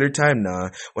regular time, nah.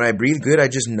 When I breathe good, I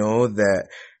just know that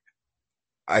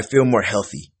I feel more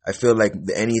healthy. I feel like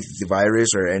any virus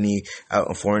or any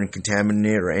foreign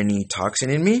contaminant or any toxin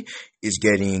in me is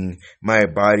getting, my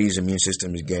body's immune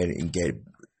system is getting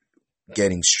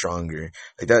stronger.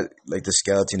 Like that, like the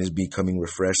skeleton is becoming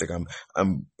refreshed. Like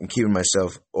I'm keeping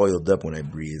myself oiled up when I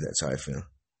breathe. That's how I feel.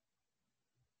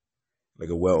 Like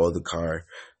a well-oiled car.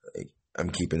 Like I'm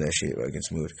keeping that shit fucking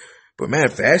smooth. But man,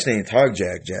 fascinating talk,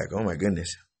 Jack. Oh my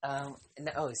goodness. So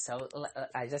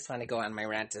I just want to go on my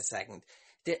rant a second.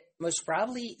 Most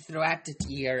probably throughout the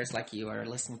years, like you were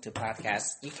listening to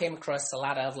podcasts, you came across a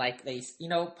lot of like these,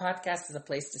 podcasts is a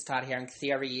place to start hearing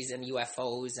theories and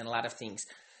UFOs and a lot of things.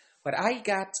 But I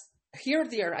got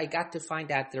to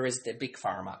find out there is the big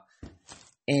pharma.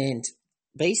 And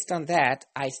based on that,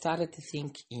 I started to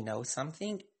think,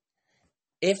 something.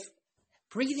 If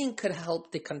breathing could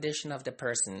help the condition of the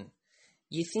person,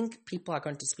 you think people are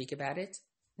going to speak about it?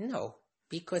 No.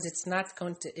 Because it's not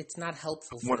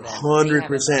helpful for them.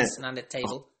 100% on the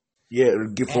table. Yeah,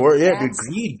 dude,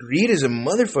 greed is a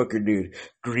motherfucker, dude.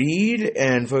 Greed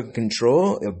and fucking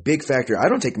control, a big factor. I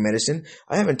don't take medicine.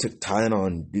 I haven't took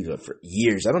Tylenol, dude, for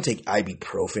years. I don't take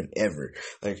ibuprofen ever.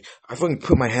 Like, I fucking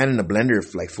put my hand in a blender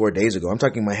like 4 days ago. I'm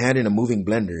talking my hand in a moving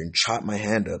blender and chopped my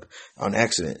hand up on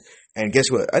accident. And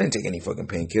guess what? I didn't take any fucking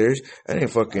painkillers. I didn't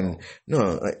fucking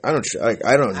dude. I don't. So I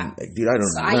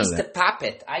used to pop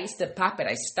it. I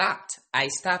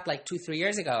stopped like 2-3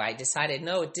 years ago. I decided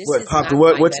no, this is not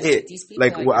what's it?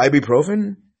 Like what,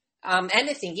 ibuprofen?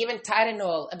 Anything, even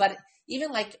Tylenol. But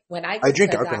even like when I go to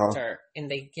the doctor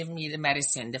and they give me the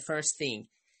medicine, the first thing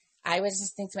I was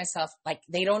just thinking to myself, like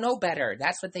they don't know better.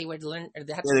 That's what they would learn.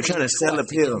 They're trying to sell a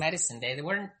pill. Medicine. They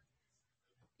weren't.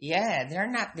 Yeah, they're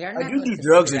not. I do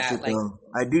drugs and shit though.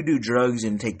 I do drugs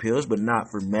and take pills, but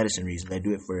not for medicine reasons. I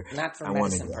do it for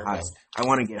medicine purpose. I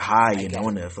want to get high and I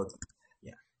want to fuck.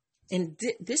 Yeah. And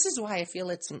this is why I feel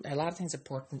it's a lot of things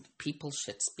important. People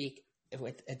should speak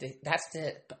with. That's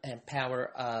the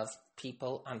power of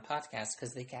people on podcasts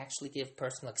because they can actually give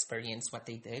personal experience what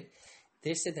they did.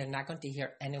 They're not going to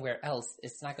hear anywhere else. They're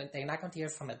not going to hear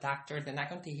from a doctor. They're not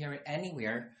going to hear it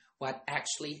anywhere. What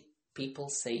actually people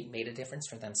say made a difference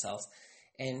for themselves.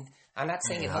 And I'm not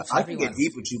saying it helps everyone. I can get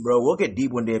deep with you, bro. We'll get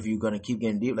deep one day if you're going to keep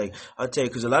getting deep. Like, I'll tell you,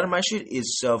 because a lot of my shit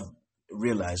is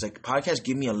self-realized. Like, podcasts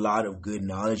give me a lot of good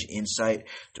knowledge, insight,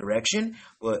 direction.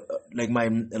 But, like,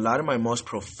 a lot of my most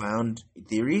profound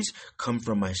theories come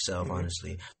from myself,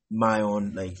 honestly. My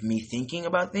own, like, me thinking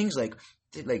about things, like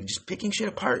just picking shit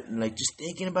apart and, like, just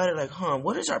thinking about it, like,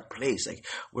 what is our place? Like,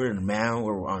 we're in man,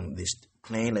 we're on this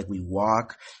plane, like we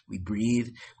walk, we breathe,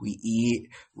 we eat,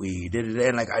 we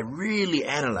and like I really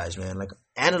analyze, man. Like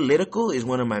analytical is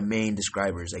one of my main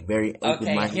describers. Like very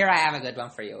open-minded. Okay, here I have a good one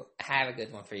for you.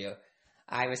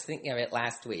 I was thinking of it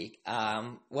last week.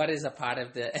 What is a part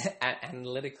of the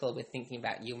analytical with thinking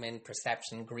about human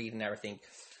perception, greed, and everything?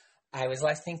 I was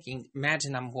thinking,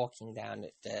 imagine I'm walking down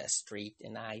the street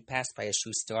and I pass by a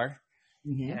shoe store.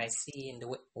 Mm-hmm. And I see in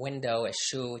the window a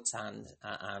shoe. It's on.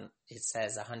 It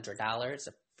says $100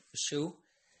 a shoe.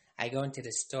 I go into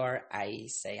the store. I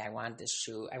say, I want this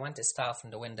shoe. I want this style from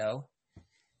the window.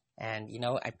 And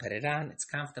I put it on. It's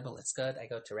comfortable. It's good. I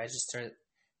go to register.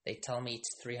 They tell me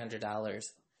it's $300.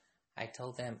 I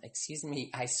told them, excuse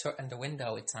me. I saw in the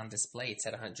window. It's on display. It's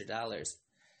at $100.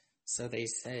 So they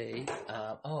say,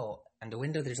 on the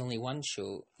window there's only one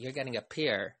shoe. You're getting a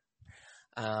pair.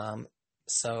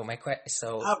 So I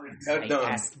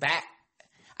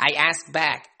asked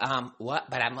back, what?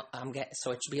 But I'm getting,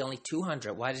 so it should be only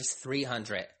 200. Why is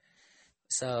 300?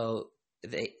 So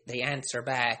they answer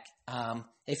back,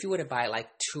 if you were to buy like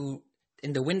two,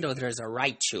 in the window there's a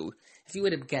right shoe. If you were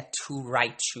to get two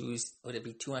right shoes, would it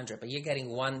be 200? But you're getting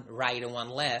one right and one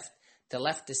left. The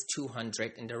left is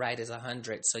 200 and the right is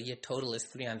 100. So your total is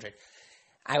 300.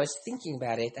 I was thinking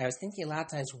about it. I was thinking a lot of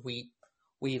times we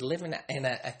live in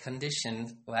a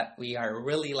condition that we are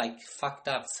really like fucked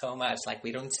up so much. Like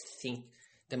we don't think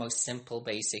the most simple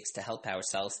basics to help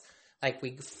ourselves. Like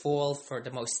we fall for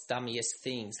the most dummiest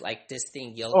things. Like this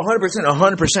thing,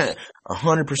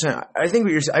 100%. I think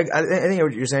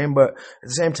what you're saying, but at the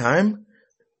same time,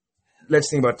 let's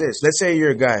think about this. Let's say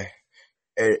you're a guy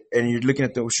and you're looking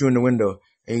at the shoe in the window.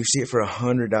 and you see it for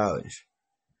 $100.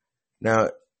 Now,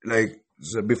 like,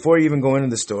 so before you even go into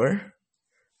the store,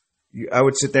 I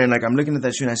would sit there and like I'm looking at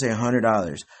that shoe and I say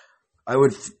 $100. I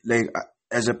would like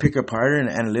as a pick aparter and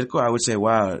analytical, I would say,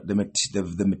 wow, the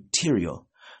material.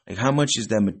 Like, how much is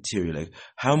that material? Like,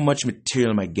 how much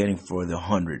material am I getting for the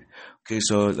 100? Okay,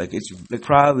 so like it's like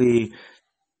probably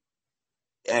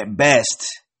at best,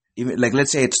 even like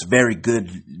let's say it's very good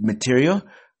material.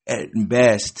 At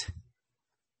best,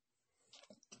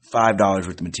 $5 worth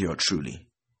of material. Truly,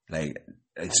 like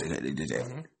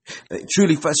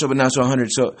truly. So, but now so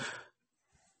 100. So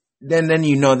then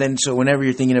you know. Then so whenever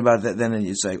you're thinking about that, then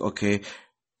it's like okay,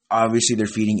 obviously they're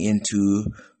feeding into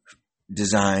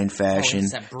design, fashion.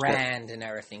 It's a brand and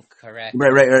everything, correct?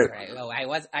 Right. Oh, I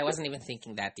wasn't even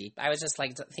thinking that deep. I was just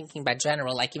like thinking by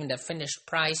general, like even the finished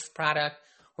price product.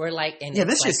 We're like, and yeah,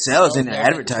 this like, shit sells in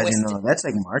advertising though. That's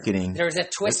like marketing. There's a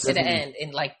twist to the end,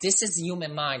 and like this is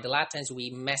human mind. A lot of times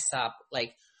we mess up.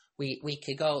 Like we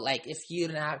could go like if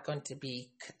you're not going to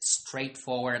be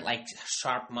straightforward, like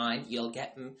sharp mind, you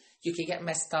could get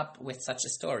messed up with such a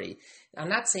story. I'm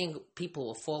not saying people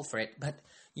will fall for it, but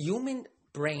human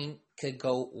brain could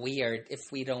go weird if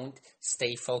we don't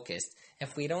stay focused.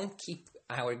 If we don't keep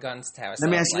our guns to ourselves. Let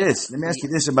me ask you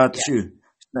this about the shoe.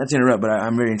 Not to interrupt, but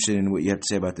I'm very interested in what you have to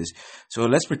say about this. So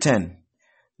let's pretend,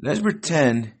 like,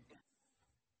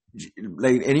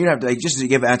 and you don't have to, like, just to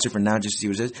give an answer for now, just to see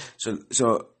what it says.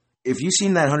 So if you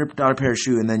seen that $100 pair of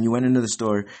shoe and then you went into the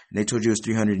store and they told you it was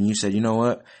 $300 and you said, you know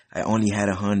what, I only had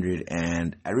 $100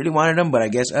 and I really wanted them, but I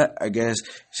guess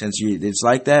since it's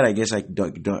like that, I guess I'm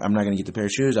not gonna get the pair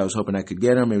of shoes. I was hoping I could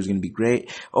get them. It was gonna be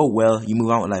great. Oh well, you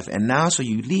move on with life, and now so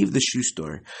you leave the shoe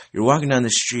store. You're walking down the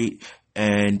street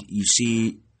and you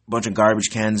see a bunch of garbage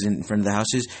cans in front of the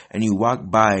houses, and you walk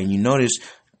by and you notice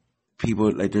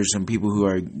people, like there's some people who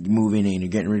are moving and you're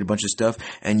getting rid of a bunch of stuff,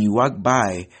 and you walk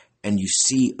by and you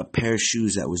see a pair of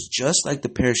shoes that was just like the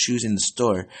pair of shoes in the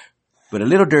store, but a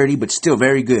little dirty, but still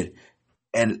very good.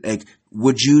 And like,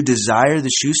 would you desire the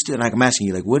shoes still? Like, I'm asking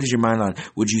you, like, what is your mind on?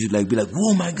 Would you like be like,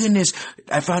 "Whoa, my goodness,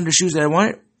 I found the shoes that I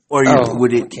wanted," or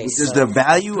does the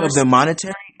value of the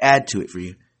monetary add to it for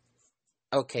you?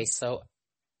 Okay, so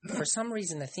for some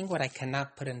reason, I think what I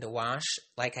cannot put in the wash,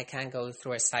 like I can't go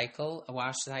through a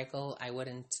wash cycle, I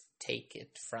wouldn't take it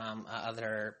from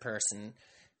other person.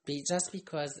 Just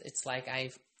because it's like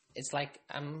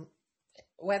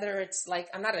whether it's like,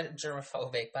 I'm not a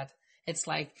germophobic, but it's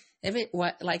like,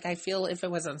 I feel if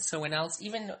it was on someone else,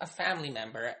 even a family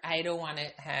member, I don't want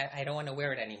to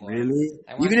wear it anymore. Really?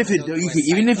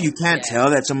 Even if you can't tell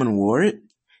that someone wore it?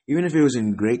 Even if it was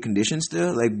in great condition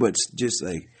still, like, but just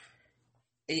like,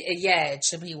 yeah, it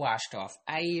should be washed off.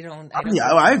 I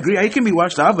agree. It can be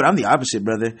washed off, but I'm the opposite,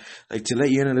 brother. Like, to let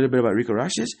you in a little bit about Rico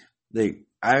Roxx, like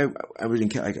I was in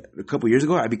like a couple years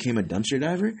ago, I became a dumpster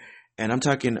diver, and I'm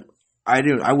talking,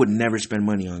 I would never spend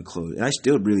money on clothes, and I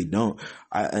still really don't.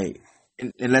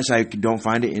 Unless I don't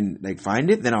find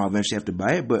it then I'll eventually have to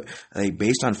buy it. But like,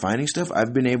 based on finding stuff,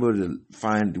 I've been able to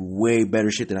find way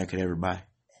better shit than I could ever buy.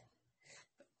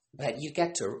 But you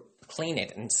get to clean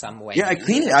it in some way. Yeah, I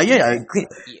clean it. I clean.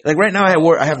 Like right now,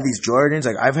 I have these Jordans.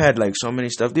 Like I've had like so many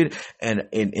stuff, dude, and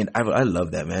I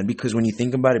love that, man, because when you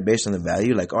think about it, based on the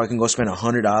value, like, oh, I can go spend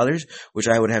 $100, which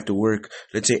I would have to work,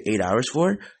 let's say, 8 hours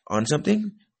for on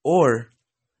something, or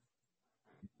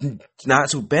not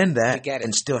to bend that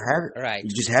and still have it. Right. You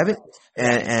just have it,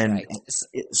 and right.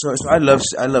 So I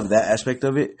love that aspect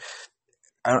of it.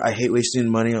 I hate wasting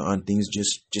money on things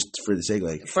just for the sake,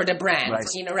 like, for the brand, right.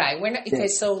 Right? We're not, okay,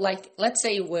 so like, let's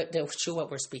say the shoe what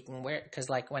we're speaking, because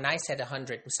like when I said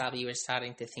 100, Musabi, you were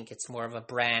starting to think it's more of a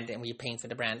brand, and we're paying for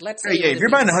the brand. Let's say, if you're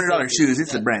buying $100 shoes,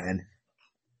 it's the brand.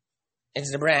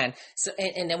 It's the brand. So,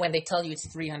 and then when they tell you it's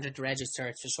 $300 to register,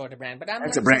 it's for sure the brand. But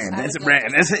that's a brand. That's a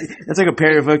brand. That's like a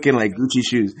pair of fucking like Gucci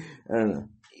shoes. I don't know.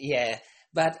 Yeah.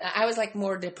 But I was like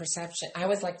more the perception. I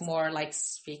was like more like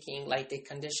speaking like the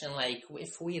condition, like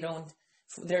if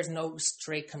there's no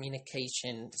straight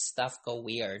communication, stuff go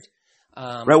weird.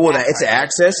 Right. Well, it's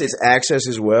access. It's access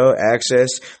as well.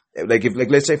 Access. Like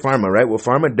let's say pharma, right? What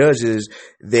pharma does is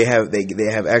they have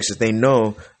access. They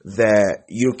know that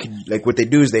you can, like, what they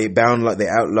do is they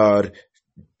outlawed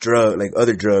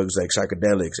other drugs like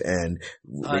psychedelics and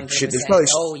like shit.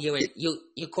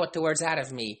 You caught the words out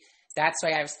of me. That's why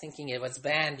I was thinking it was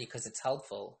banned, because it's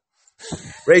helpful.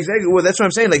 Right, exactly. Well, that's what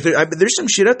I'm saying. Like, there's some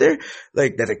shit out there,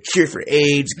 like, that a cure for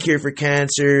AIDS, cure for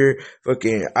cancer,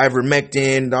 fucking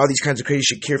ivermectin, all these kinds of crazy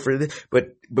shit cure for this.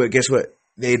 But guess what?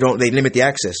 They limit the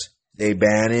access. They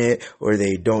ban it, or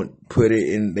they don't put it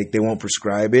in, like, they won't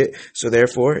prescribe it. So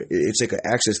therefore, it's like an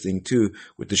access thing too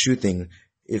with the shoe thing.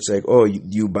 It's like, oh,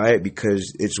 you buy it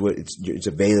because it's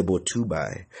available to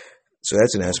buy. So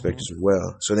that's an aspect as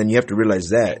well. So then you have to realize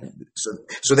that.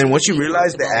 So then once you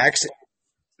realize the access,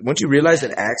 once you realize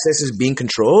that access is being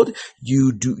controlled,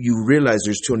 you realize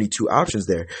there's only two options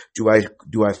there. Do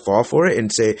I fall for it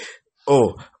and say,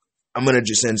 oh, I'm gonna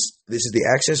just, since this is the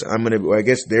access, I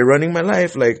guess they're running my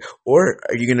life, like, or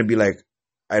are you gonna be like,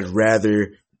 I'd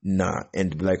rather not,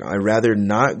 and be like, I'd rather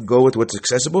not go with what's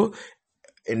accessible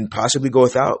and possibly go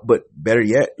without, but better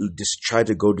yet, just try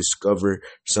to go discover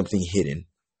something hidden.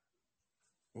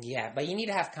 Yeah, but you need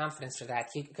to have confidence for that,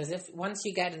 because if once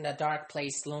you get in a dark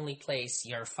place, lonely place,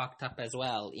 you're fucked up as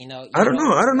well. I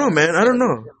don't know, man. I don't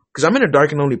know. Because I'm in a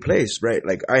dark and lonely place, right?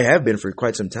 Like, I have been for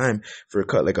quite some time,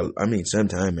 some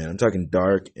time, man. I'm talking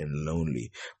dark and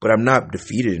lonely. But I'm not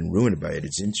defeated and ruined by it.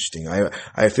 It's interesting.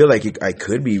 I feel like I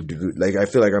could be, like, I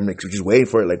feel like I'm just waiting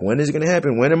for it. Like, when is it going to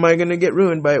happen? When am I going to get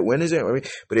ruined by it? When is it?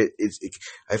 But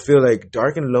I feel like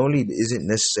dark and lonely isn't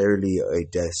necessarily a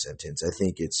death sentence. I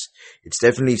think it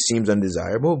definitely seems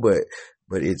undesirable, but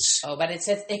it's... Oh, but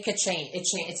it could change.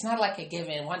 It's not like a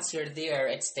given. Once you're there,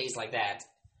 it stays like that.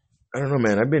 I don't know,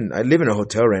 man. I live in a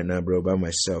hotel right now, bro, by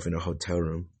myself in a hotel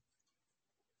room.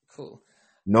 Cool.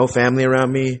 No family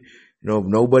around me.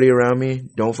 Nobody around me.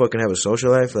 Don't fucking have a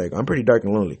social life. Like, I'm pretty dark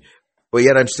and lonely. But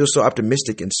yet I'm still so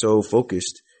optimistic and so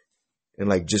focused and,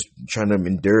 like, just trying to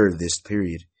endure this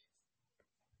period.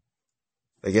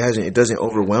 Like, it doesn't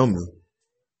overwhelm me.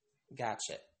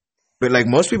 Gotcha. But, like,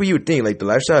 most people, you would think, like, the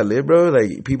lifestyle I live, bro,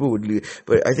 like, people would live.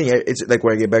 But I think it's, like,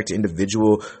 where I get back to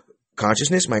individual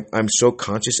consciousness. I'm so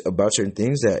conscious about certain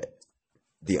things that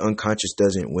the unconscious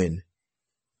doesn't win.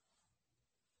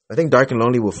 I think dark and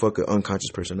lonely will fuck an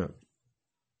unconscious person up.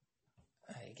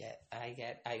 I get.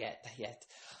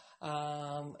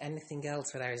 Anything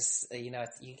else? But I was,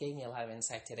 you gave me a lot of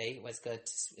insight today. It was good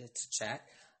to chat.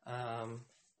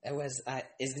 It was.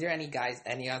 Is there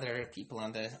any other people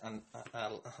on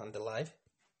the live?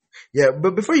 Yeah,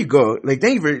 but before you go, like,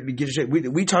 thank you for getting shit.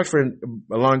 We talked for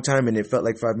a long time and it felt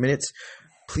like 5 minutes.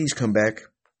 Please come back.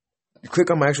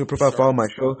 Click on my actual profile, follow my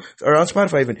show, or on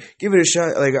Spotify even. Give it a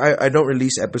shot. Like, I don't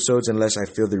release episodes unless I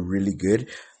feel they're really good.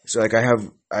 So, like, I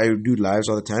do lives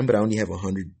all the time, but I only have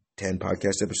 110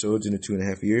 podcast episodes in the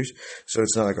 2.5 years. So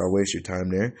it's not like I'll waste your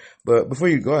time there. But before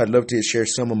you go, I'd love to share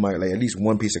some of my, like, at least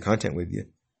one piece of content with you.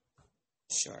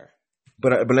 Sure.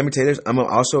 But let me tell you this, I'm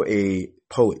also a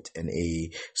poet and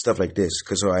a stuff like this.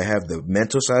 So I have the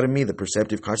mental side of me, the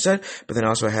perceptive conscious side, but then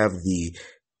also have the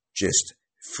just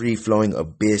free-flowing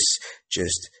abyss,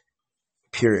 just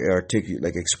pure articulate,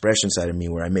 like, expression side of me,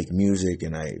 where I make music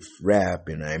and I rap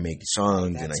and I make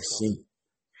songs and I sing.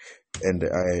 And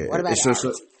what about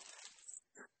art?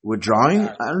 With drawing,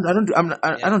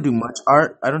 I don't do much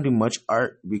art. I don't do much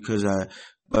art because I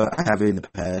have it in the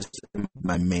past.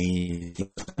 My main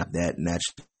thing is not that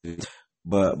natural,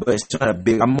 but it's not a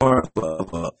big. I'm more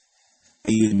of a I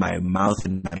use my mouth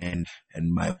and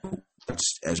my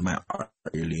words as my art,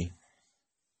 really.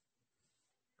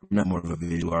 I'm not more of a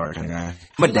visual art kind of guy.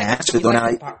 I'm a dancer.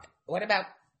 What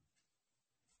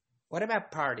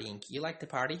about partying? You like to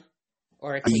party,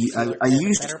 or I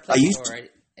used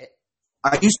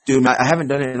to. I haven't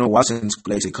done it in a while since,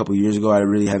 like, a couple of years ago. I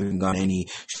really haven't gone any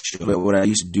show. But what I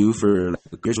used to do for,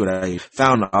 like, years, what I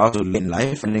found also late in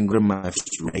life, and then go to my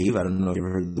first rave. I don't know if you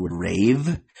ever heard the word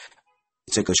rave.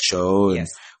 It's like a show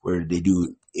where they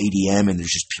do ADM and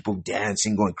there's just people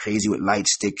dancing, going crazy with light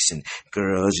sticks and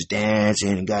girls just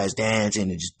dancing and guys dancing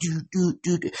and just do.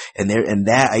 And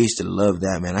that I used to love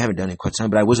that, man. I haven't done it in quite some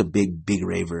time, but I was a big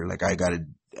raver. Like, I got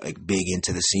big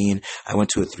into the scene. I went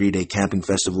to a 3-day camping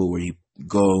festival where you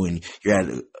go and you're at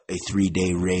a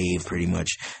 3-day rave pretty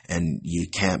much, and you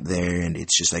camp there, and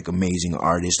it's just like amazing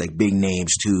artists, like big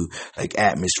names too, like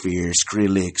Atmosphere,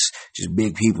 Skrillex, just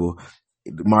big people,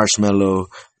 Marshmello,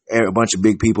 a bunch of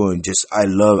big people, and just I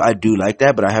do like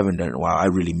that, but I haven't done it in a while. I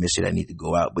really miss it. I need to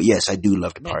go out, but yes, I do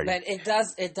love to party. But it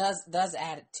does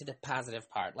add to the positive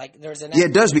part. Like, there's an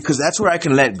it does, because that's where I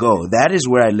can let go. That is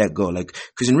where I let go. Like,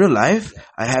 because in real life,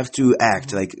 I have to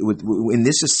act like in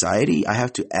this society. I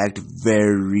have to act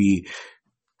very.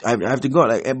 I have to go,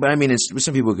 like, but I mean,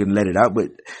 some people can let it out.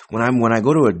 But when I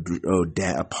go to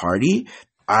a party,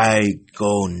 I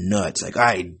go nuts. Like,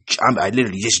 I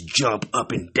literally just jump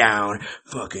up and down.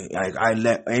 Fucking, like, I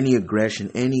let any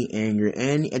aggression, any anger,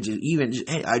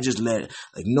 I just let,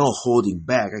 like, no holding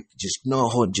back.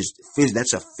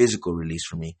 That's a physical release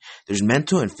for me. There's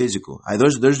mental and physical.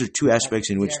 Those are two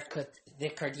aspects in which there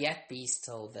could yet be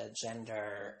still the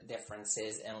gender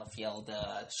differences and feel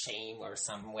the shame or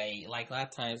some way. Like, a lot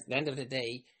of times, at the end of the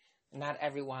day, not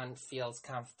everyone feels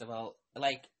comfortable.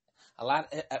 Like,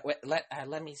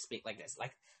 Let me speak like this.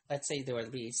 Like, let's say there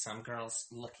would be some girls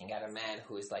looking at a man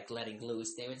who is like letting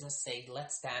loose. They would just say,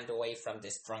 "Let's stand away from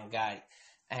this drunk guy."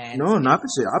 And No, an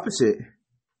opposite. opposite.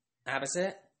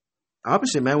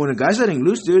 Opposite, man. When a guy's letting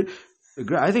loose, dude,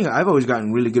 I think I've always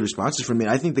gotten really good responses from it.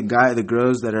 I think the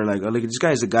girls that are like, oh, look, this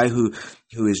guy is a guy who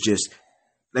is just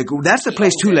like, that's the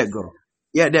place to let go.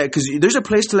 Yeah, because there's a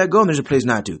place to let go and there's a place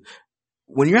not to.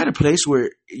 When you're at a place where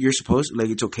you're supposed, like,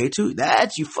 it's okay to,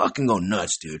 that's, you fucking go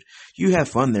nuts, dude. You have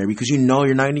fun there because you know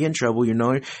you're not gonna get in trouble. You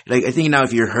know, like, I think now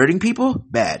if you're hurting people,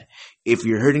 bad. If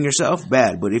you're hurting yourself,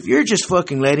 bad. But if you're just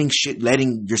fucking letting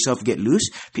yourself get loose,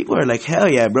 people are like, hell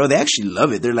yeah, bro. They actually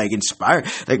love it. They're like inspired.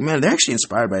 Like, man, they're actually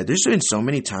inspired by it. There's been so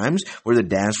many times where the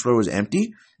dance floor was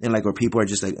empty and like where people are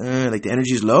just like the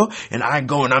energy is low, and I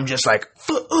go and I'm just like,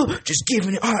 just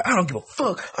giving it. All right, I don't give a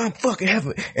fuck. I'm fucking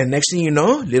having it. And next thing you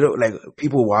know, little like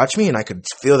people watch me and I could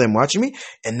feel them watching me.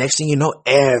 And next thing you know,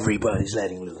 everybody's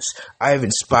letting loose. I've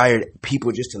inspired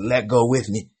people just to let go with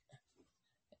me.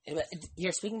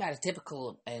 You're speaking about a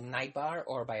typical night bar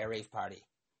or by a rave party?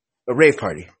 A rave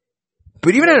party.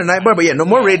 But even at a night bar, but yeah, no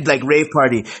more rave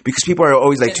party because people are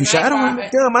always like too shy. I don't want to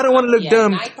look dumb. I don't want to look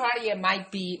dumb. Night party, it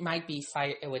might be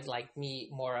fire. It would like me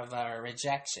more of a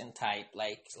rejection type,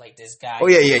 like this guy. Oh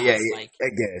yeah. Like, I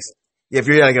guess. Yeah, if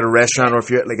you're like at a restaurant or if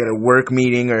you're like at a work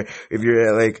meeting or if you're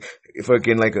at like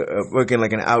fucking like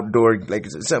an outdoor like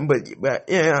something, but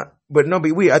yeah. But no,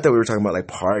 but I thought we were talking about like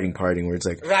partying where it's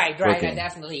like right,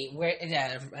 definitely. Where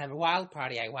a wild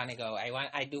party, I want to go.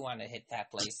 I do want to hit that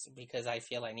place because I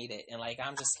feel I need it, and like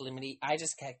I'm just limited. I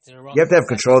just can't. You have to have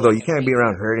control though. You can't be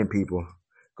around hurting people.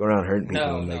 Go around hurting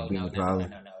people and like being a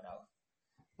problem.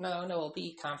 No. It'll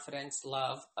be confidence,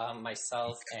 love,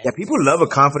 myself. And yeah, people love a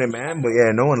confident man, but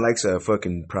yeah, no one likes a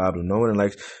fucking problem. No one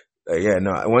likes.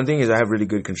 One thing is I have really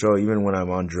good control even when I'm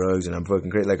on drugs and I'm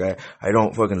fucking crazy. Like I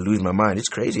don't fucking lose my mind. It's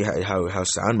crazy how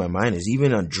sound my mind is.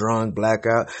 Even on drunk,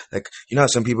 blackout. Like, you know how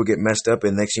some people get messed up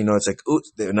and next thing you know, it's like,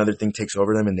 ooh, another thing takes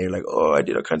over them and they're like, oh, I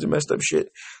did all kinds of messed up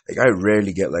shit. Like, I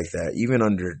rarely get like that. Even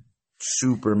under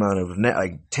super amount of,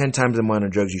 like 10 times the amount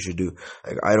of drugs you should do.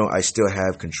 Like, I still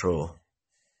have control.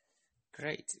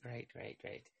 Great.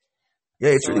 Yeah,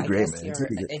 it's really great, man. It's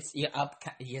really good. It's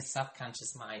your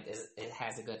subconscious mind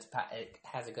has a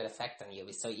good effect on you.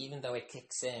 So even though it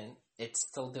kicks in, it's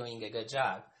still doing a good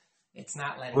job. It's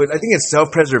not letting. But I think it's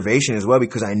self-preservation as well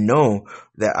because I know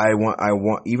that I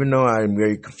want, even though I'm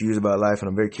very confused about life and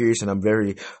I'm very curious and I'm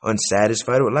very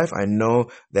unsatisfied with life, I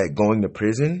know that going to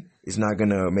prison is not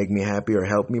gonna make me happy or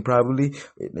help me probably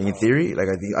in theory. Like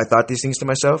I thought these things to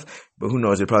myself, but who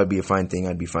knows? It'd probably be a fine thing.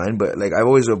 I'd be fine. But like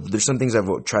there's some things I've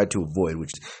tried to avoid,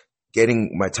 which is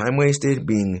getting my time wasted,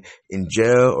 being in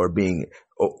jail or being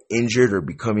injured or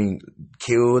becoming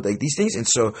killed, like these things. And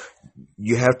so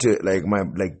you have to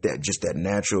that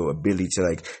natural ability to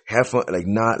like have fun, like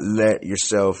not let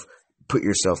yourself put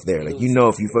yourself there. Like, you know,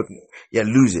 if you fucking,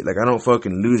 lose it. Like, I don't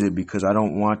fucking lose it because I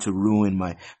don't want to ruin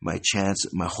my chance,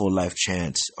 my whole life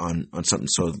chance on something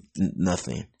so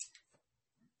nothing.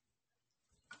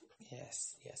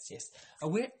 Yes.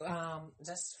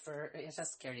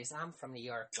 Just curious. I'm from New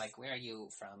York. Like, where are you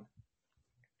from?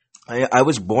 I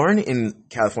was born in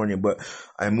California, but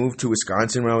I moved to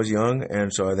Wisconsin when I was young,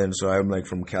 and so I'm like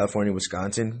from California,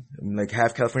 Wisconsin. I'm like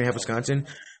half California, half Wisconsin.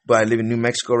 But I live in New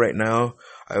Mexico right now.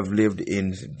 I've lived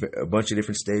in a bunch of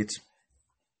different states.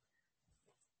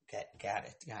 Got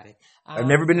it. I've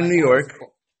never been to New York.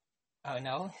 Oh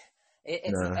no!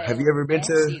 Have you ever been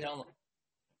to?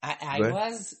 I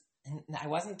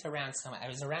wasn't around so much. I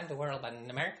was around the world, but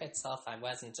in America itself, I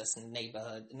wasn't just in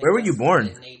neighborhood. Where were you born?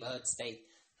 In neighborhood state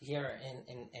here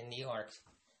in New York.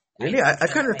 Really? I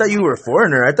kind of thought you were a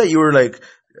foreigner. I thought you were like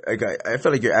I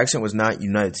felt like your accent was not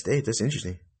United States. That's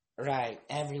interesting. Right.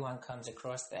 Everyone comes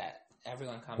across that.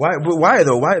 Why? But why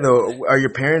though? Why though? Are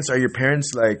your parents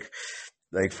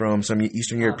like from some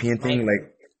Eastern European thing?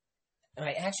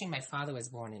 Right. Actually, my father was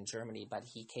born in Germany, but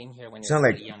he came here when he was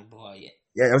a young boy.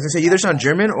 Yeah, I was gonna say either sound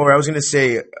German or I was gonna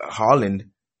say Holland.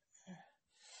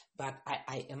 But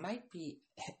it might be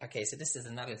okay. So this is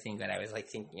another thing that I was like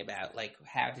thinking about. Like,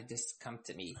 how did this come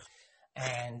to me?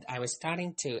 And I was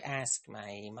starting to ask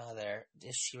my mother,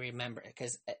 does she remember?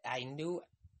 Because I knew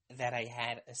that I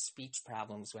had speech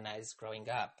problems when I was growing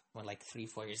up, when like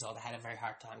 3-4 years old. I had a very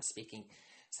hard time speaking.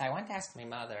 So I went to ask my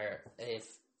mother if,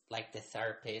 like the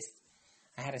therapist,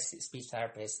 I had a speech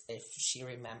therapist, if she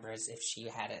remembers if she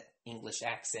had an English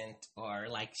accent or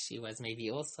like she was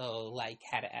maybe also like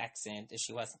had an accent if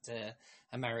she wasn't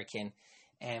American.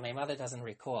 And my mother doesn't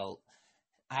recall.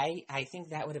 I think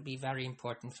that would be very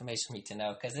important information for me to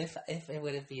know, because if it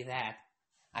would be that,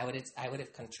 I would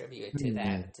have contributed to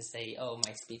that, to say, oh,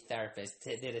 my speech therapist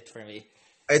did it for me.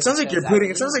 It sounds like you're putting.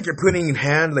 It sounds like you're putting in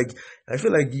hand. Like I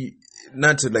feel like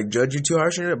not to like judge you too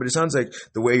harsh on it, but it sounds like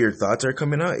the way your thoughts are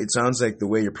coming out. It sounds like the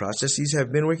way your processes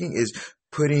have been working is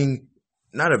putting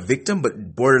not a victim,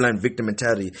 but borderline victim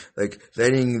mentality. Like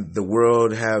letting the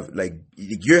world have like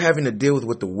you're having to deal with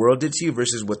what the world did to you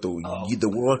versus what the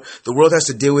world has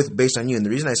to deal with based on you. And the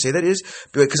reason I say that is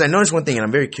because I noticed one thing, and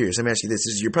I'm very curious. Let me ask you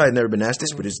this: you're probably never been asked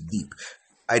this, but it's deep.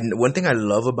 One thing I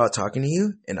love about talking to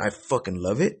you, and I fucking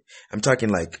love it, I'm talking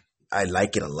like I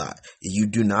like it a lot. You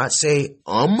do not say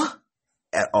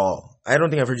at all. I don't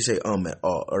think I've heard you say at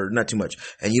all, or not too much.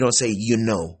 And you don't say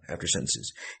after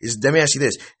sentences. Let me ask you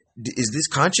this. Is this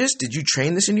conscious? Did you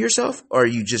train this into yourself? Or are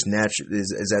you just natural?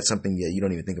 Is that something that you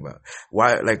don't even think about?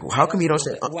 Why? Like, how come you don't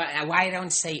say Why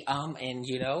don't say and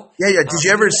Yeah. Did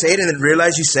you ever say it and then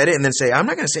realize you said it and then say, I'm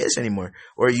not going to say this anymore?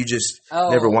 Or you just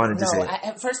never wanted to say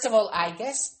it? First of all, I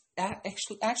guess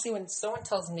actually when someone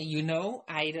tells me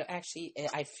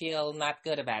I feel not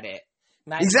good about it.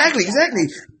 Exactly.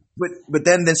 But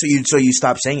then so you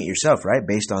stop saying it yourself, right?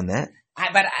 Based on that.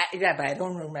 But I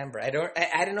don't remember. I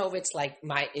don't know if it's like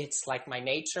my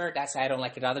nature. That's why I don't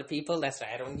like it. Other people. That's why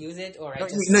I don't use it. Or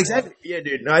exactly. Yeah,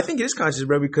 dude. No, I think it is conscious,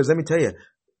 bro. Because let me tell you,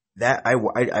 that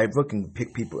I fucking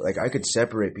pick people. Like I could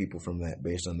separate people from that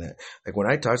based on that. Like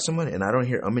when I talk to someone and I don't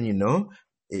hear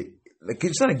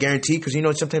it's not a guarantee because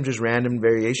sometimes there's random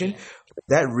variation.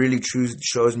 That really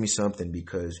shows me something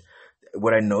because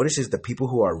what I notice is the people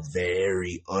who are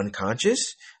very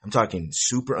unconscious. I'm talking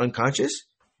super unconscious.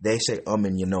 They say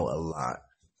and a lot.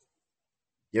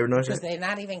 You ever notice that? Because they're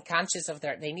not even conscious of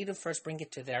they need to first bring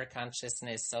it to their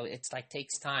consciousness. So it's like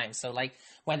takes time. So like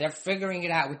when they're figuring it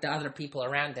out with the other people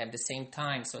around them at the same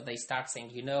time, so they start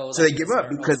saying, So they give up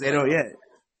because they don't yet.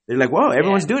 They're like, whoa,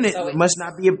 everyone's doing it. So it must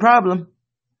not be a problem.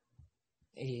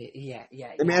 Yeah.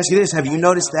 Let me ask you this. Have you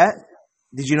noticed that?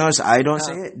 Did you notice I don't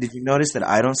say it? Did you notice that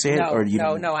I don't say it?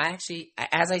 No. I actually,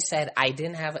 as I said, I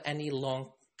didn't have any long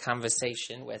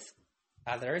conversation with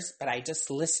others, but I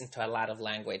just listened to a lot of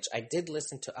language. I did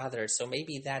listen to others, so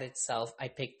maybe that itself, I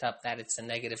picked up that it's a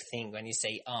negative thing when you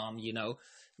say,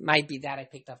 might be that I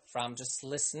picked up from just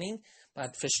listening,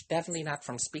 but definitely not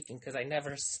from speaking, because I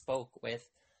never spoke with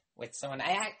someone.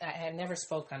 I had never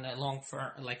spoke on a long,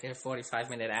 for like a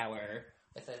 45-minute hour.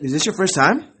 Is this your first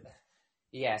time?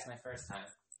 Yeah, it's my first time.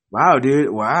 Wow, dude.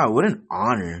 Wow. What an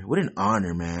honor. What an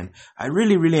honor, man. I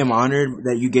really, really am honored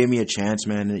that you gave me a chance,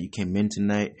 man, that you came in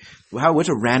tonight. What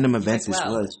a random event this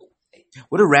was.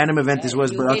 What a random event this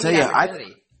was. But I'll tell you,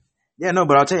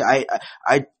 but I'll tell you,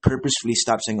 I purposefully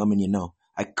stopped saying,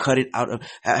 I cut it out of,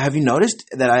 have you noticed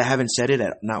that I haven't said it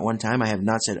at not one time? I have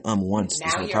not said, once.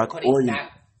 Now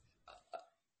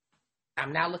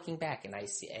I'm now looking back and I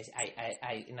see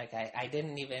I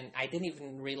didn't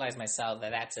even realize myself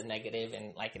that that's a negative,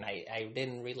 and I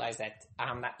didn't realize that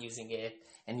I'm not using it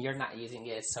and you're not using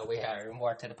it, so we are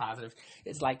more to the positive.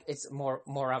 It's like it's more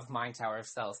of mind to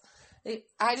ourselves.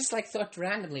 I just thought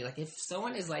randomly, if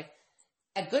someone is a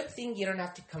good thing, you don't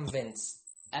have to convince.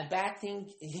 A bad thing,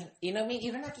 you know what I mean?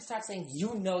 You don't have to start saying,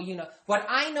 What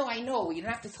I know. You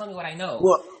don't have to tell me what I know.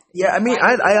 Well, yeah, I mean,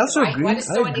 I also agree. Why does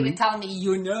someone even tell me,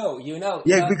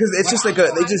 Yeah, because it's just they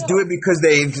just do it because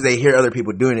they hear other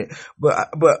people doing it. But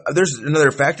there's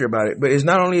another factor about it. But it's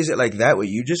not only is it like that, what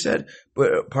you just said,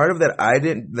 but part of that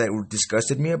that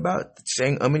disgusted me about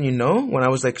saying, when I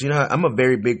was like, I'm a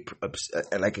very big,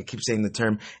 I keep saying the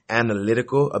term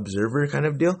analytical observer kind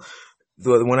of deal.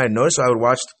 When I noticed, so I would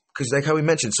watch, because like how we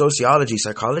mentioned, sociology,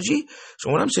 psychology. So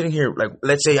when I'm sitting here,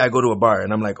 let's say I go to a bar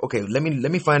and I'm like, okay, let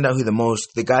me find out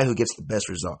the guy who gets the best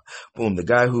result. Boom, the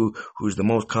guy who's the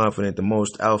most confident, the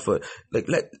most alpha.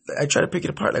 I try to pick it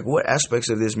apart. What aspects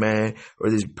of this man or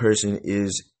this person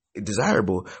is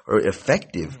desirable or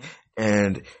effective,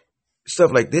 and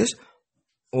stuff like this.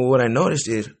 Well, what I noticed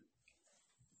is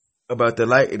about the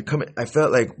light. I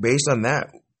felt like based on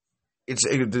that, it's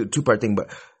a 2-part thing,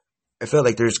 but I felt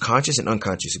like there's conscious and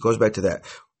unconscious. It goes back to that.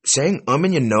 Saying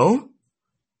and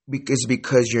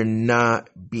because you're not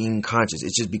being conscious.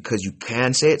 It's just because you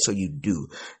can say it, so you do.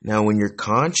 Now, when you're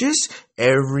conscious,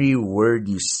 every word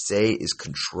you say is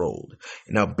controlled.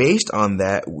 Now, based on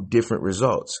that, different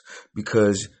results.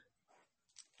 Because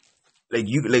I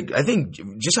think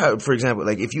just how, for example,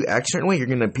 if you act a certain way,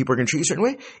 people are gonna treat you a certain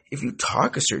way. If you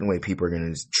talk a certain way, people are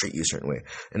gonna treat you a certain way.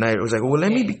 And I was like, well,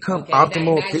 let me become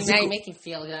optimal. Now you make me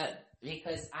feel good.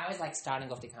 Because I was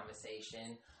starting off the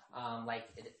conversation,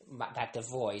 about the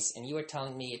voice, and you were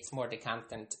telling me it's more the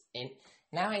content. And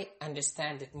now I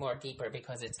understand it more deeper,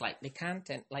 because it's the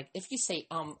content. If you say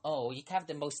you have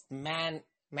the most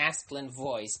masculine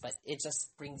voice, but it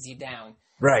just brings you down.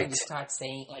 Right. When you start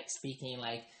saying, like, speaking,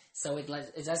 like, so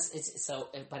it's so.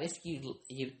 But if you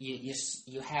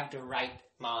have the right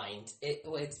mind, it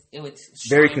would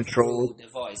Very shine controlled. through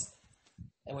the voice.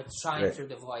 It would shine Right. through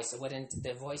the voice.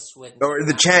 The voice would. Or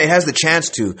it has the chance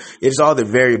to. It's all the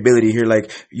variability here.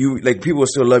 Like people will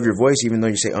still love your voice even though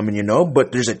you say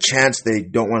but there's a chance they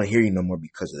don't want to hear you no more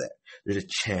because of that. There's a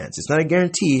chance. It's not a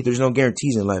guarantee. There's no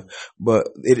guarantees in life, but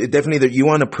it definitely you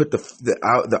want to put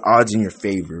the odds in your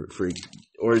favor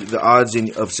or the odds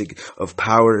of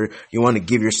power. You want to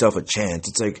give yourself a chance.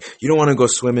 It's like you don't want to go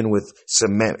swimming with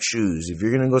cement shoes. If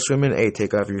you're gonna go swimming, hey,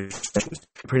 take off your shoes.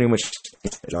 Pretty much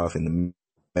off in the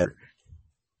better.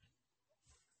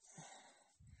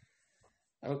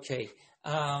 Okay.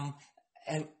 And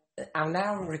I'm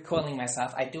now recalling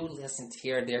myself. I do listen to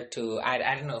here there too.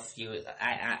 I don't know if you.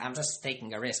 I'm just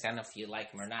taking a risk. I don't know if you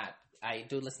like him or not. I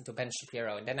do listen to Ben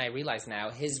Shapiro, and then I realize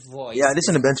now his voice. Yeah, I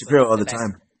listen to Ben Shapiro all the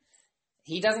time.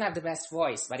 He doesn't have the best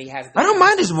voice, but he has. I don't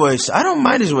mind his voice. I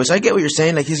get what you're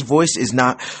saying. Like his voice is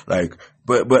not like,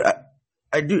 but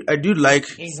I do like.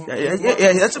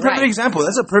 Yeah. That's a perfect example.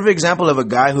 That's a perfect example of a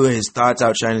guy who his thoughts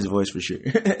outshine his voice for sure.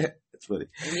 That's funny.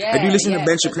 Yeah, I do listen to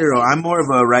Ben Shapiro. I'm more of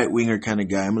a right winger kind of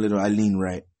guy. I lean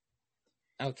right.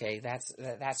 Okay, that's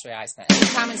where I stand.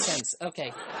 Common sense. Okay,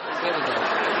 here we go.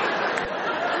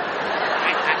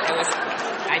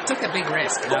 I took a big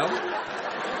risk,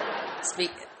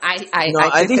 I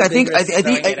think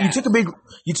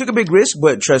you took a big risk,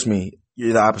 but trust me,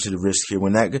 you're the opposite of risk here.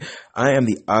 I am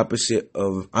the opposite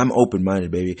of, I'm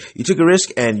open-minded, baby. You took a risk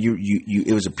and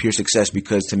it was a pure success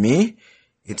because to me,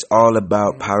 it's all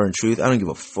about power and truth. I don't give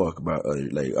a fuck about other,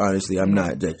 like, honestly, I'm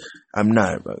not, dude.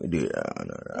 No,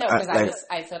 because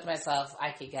I thought to myself,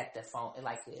 I could get the phone,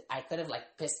 like, I could have, like,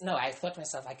 I thought to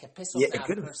myself, I could piss off that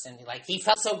person. Like, he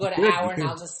felt so good an hour, and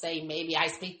I'll just say, maybe I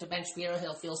speak to Ben Shapiro,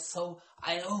 he'll feel so,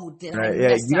 I'm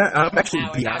actually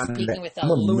now beyond speaking that. with a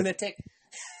lunatic.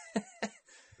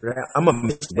 I'm a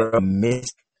mist, bro. A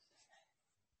mist.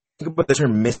 Think about the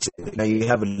term mystic. Now you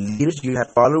have leaders, you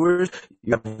have followers,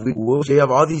 you have wolves, you have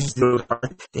all these little.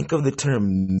 Think of the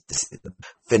term mysticism,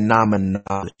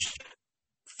 phenomenology.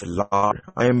 I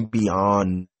am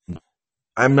beyond.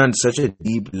 I'm on such a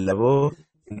deep level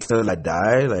until I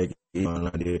die. Like,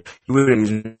 dude.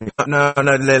 No.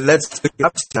 Let's pick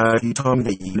up now. If you told me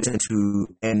that you listen to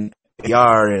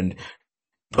NPR and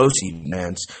Pelosi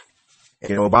Nance.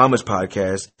 Obama's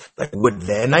podcast, like, would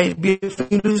then I be if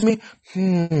you lose me?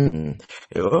 Am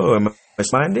I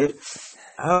minded?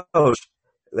 Ouch.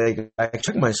 Like, I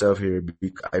check myself here.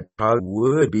 I probably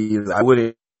would be. I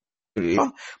wouldn't,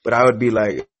 but I would be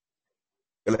like,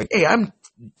 hey, I'm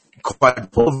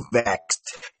quadruple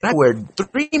vaxxed, and I wear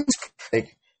 3.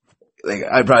 Like,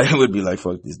 I probably would be like,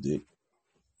 fuck this dick.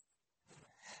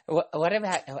 What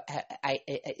about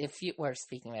if you were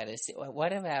speaking about this?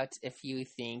 What about if you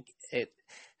think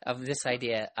of this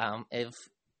idea? If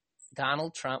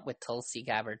Donald Trump with Tulsi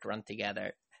Gabbard run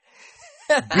together,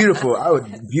 beautiful.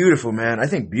 Beautiful, man. I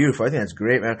think beautiful. I think that's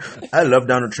great, man. I love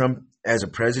Donald Trump as a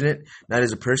president, not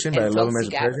as a person, but I love him as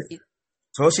a president.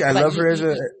 Tulsi, I love her as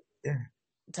a. Yeah.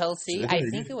 Tulsi, I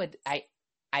think it would. I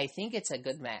think it's a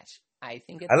good match. I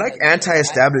like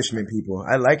anti-establishment people.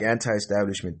 I like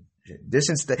anti-establishment.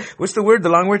 What's the word? The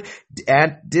long word?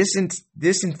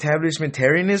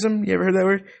 Disestablishmentarianism? You ever heard that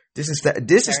word?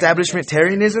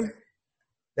 Disestablishmentarianism?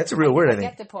 That's a real word, I think.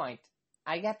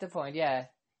 I get the point, yeah.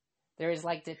 There is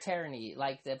like the tyranny,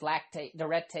 like the black tape, the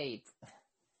red tape.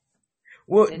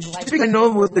 Well, typically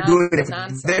know what they're doing. They're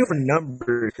doing it for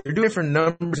numbers. They're doing it for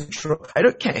numbers. I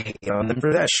can't hate on them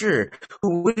for that. Sure.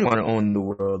 Who wouldn't want to own the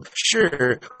world?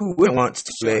 Sure. Who wouldn't want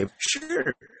to slave?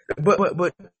 Sure. But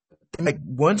like,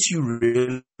 once you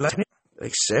realize,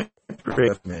 like,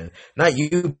 separate, man. Not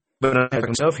you, but I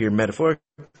myself here, metaphorically.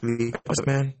 I was like,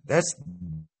 man, that's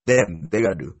them. They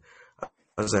gotta do.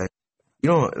 I was like,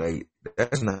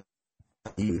 that's not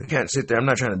you. You can't sit there. I'm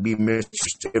not trying to be Mr.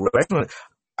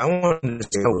 I want to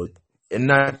stay my world. And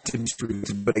not to be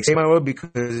stupid, but like, stay my world because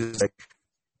it's like,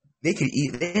 they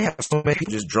have so many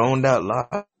people just droned out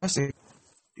lies. I say,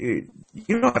 dude,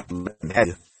 you don't have to let them have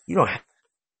you. You don't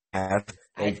have to.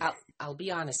 I'll be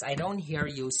honest. I don't hear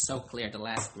you so clear the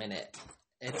last minute.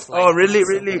 It's like, oh, really?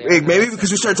 Hey, maybe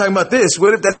because we start talking about this.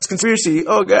 What if that's conspiracy?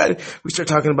 Oh, God. We start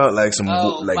talking about, like, some,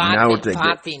 like, now we're taking.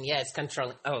 Podbean, yes,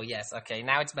 controlling. Oh, yes, okay.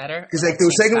 Now it's better. Because, like,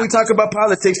 the second we talk about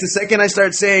politics, the second I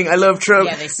start saying I love Trump,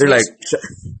 they're like,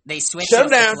 they switch shut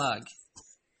him down. The plug.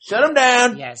 Shut him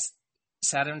down. Yes.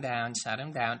 Shut him down.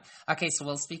 Okay, so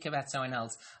we'll speak about someone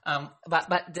else.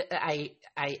 But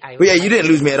yeah, you didn't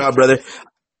lose me at all, brother.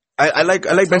 I like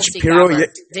Ben Tulsi Shapiro. Gabbard.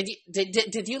 Yeah.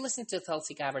 Did you listen to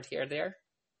Tulsi Gabbard here or there?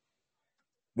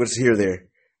 What's here or there?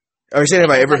 Are you saying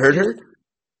have I ever heard her?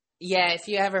 Yeah, if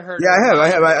you ever heard. Yeah, her I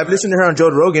have. I've listened to her on Joe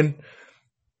Rogan.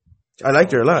 I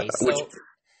liked her a lot. So,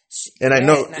 and I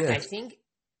know. I think.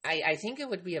 I think it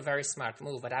would be a very smart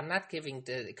move, but I'm not giving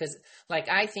because, like,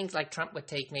 I think like Trump would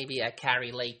take maybe a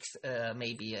Carrie Lake,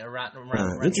 maybe a run.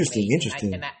 Interesting.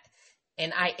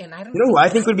 And I don't. You know who I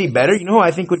think would be better? You know who I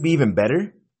think would be even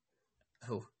better?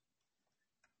 Who?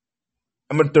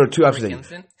 I'm gonna throw two options.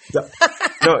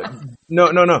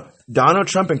 No. Donald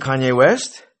Trump and Kanye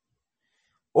West,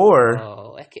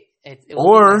 or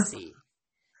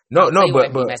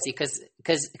but messy because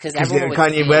everyone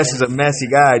Kanye West is a messy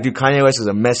guy, dude. Kanye West is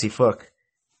a messy fuck.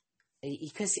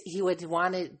 Because he would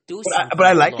want to do something. But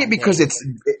I like it because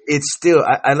it's still.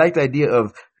 I like the idea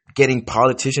of getting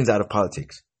politicians out of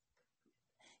politics.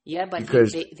 Yeah, but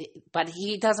but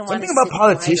he doesn't want to something about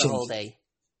politicians the whole day.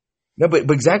 No, but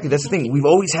exactly that's the thing. We've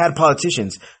always had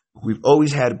politicians. We've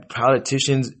always had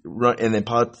politicians run, and then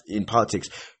in politics.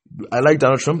 I like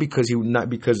Donald Trump because not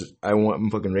because I'm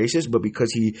fucking racist, but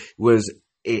because he was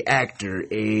a actor,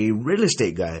 a real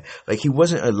estate guy. Like he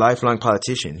wasn't a lifelong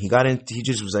politician. He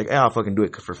just was like, "Hey, I'll fucking do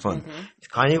it for fun."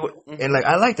 Kanye, and like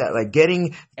I like that, like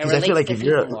getting. Because I feel like if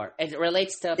you're, it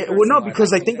relates to.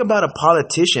 Because like think about a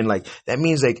politician. Like that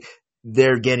means like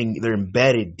they're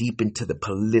embedded deep into the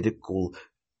political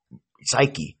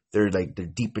psyche. They're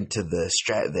deep into the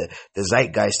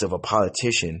zeitgeist of a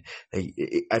politician. Like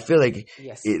I feel like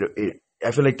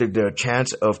I feel like the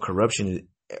chance of corruption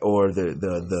or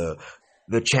the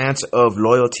chance of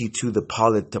loyalty to the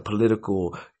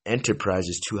political enterprise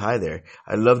is too high there.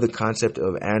 I love the concept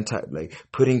of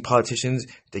putting politicians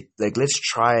let's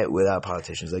try it without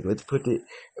politicians. Like let's put it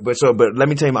but let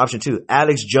me tell you my option two.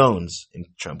 Alex Jones and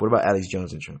Trump. What about Alex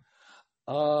Jones and Trump?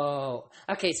 Oh,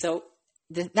 okay, so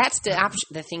that's the option.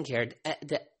 The thing here,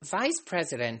 the vice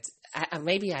president.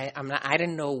 Maybe I'm not. I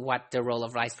don't know what the role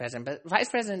of vice president, but vice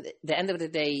president, at the end of the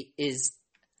day, is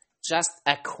just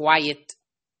a quiet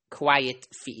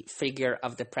figure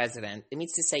of the president. It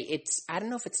means to say it's. I don't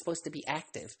know if it's supposed to be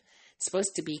active. It's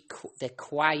supposed to be a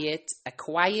quiet.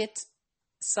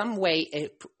 Some way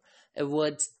it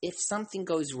would. If something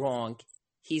goes wrong,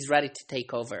 he's ready to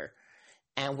take over.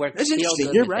 And that's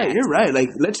interesting. You're right. Like,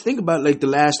 let's think about like the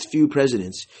last few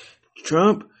presidents: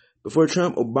 Trump, before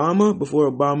Trump, Obama, before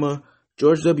Obama,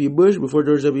 George W. Bush, before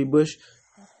George W. Bush,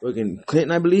 fucking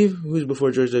Clinton, I believe. Who's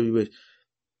before George W. Bush?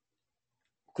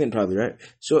 Clinton, probably, right?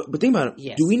 So, but think about it.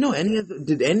 Yes. Do we know any of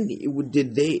did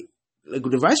they? Like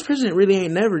the vice president really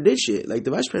ain't never did shit. Like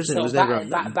the vice president was never.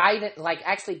 Biden,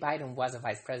 Biden was a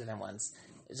vice president once.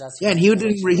 And he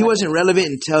wasn't relevant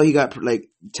until he got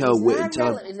That's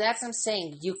what I'm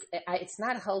saying. It's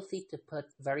not healthy to put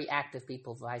very active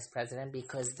people vice president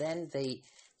because then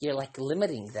you're like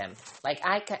limiting them. Like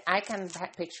I can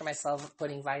picture myself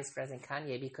putting vice president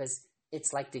Kanye because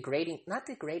it's like not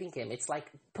degrading him. It's like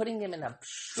putting him in a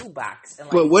shoebox. And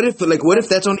but what if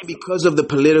that's only because of the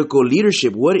political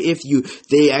leadership? What if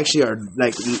they actually are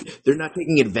they're not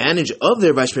taking advantage of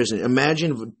their vice president?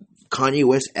 Imagine Kanye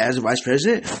West as a vice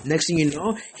president. Next thing you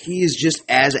know, he is just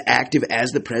as active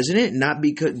as the president.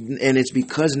 It's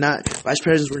because vice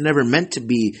presidents were never meant to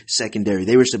be secondary.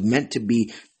 They were meant to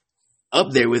be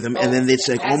up there with him, and then it's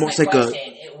almost like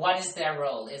what is their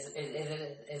role? Is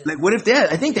what if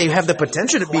I think they have the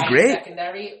potential to be great.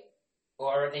 Secondary,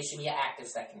 or they should be an active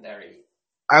secondary.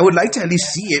 I would like to at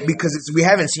least see it because we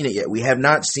haven't seen it yet. We have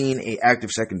not seen an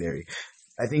active secondary.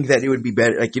 I think that it would be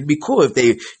better. Like it'd be cool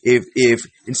if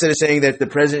instead of saying that the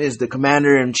president is the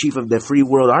commander in chief of the free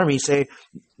world army, say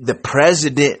the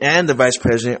president and the vice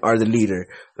president are the leader.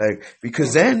 Like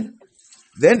because then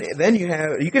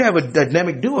you could have a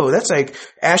dynamic duo. That's like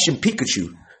Ash and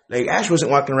Pikachu. Like Ash wasn't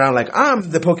walking around like I'm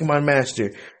the Pokemon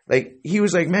master. Like he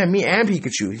was like, man, me and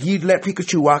Pikachu. He let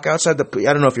Pikachu walk outside I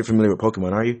don't know if you're familiar with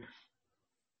Pokemon, are you?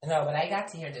 No, but I got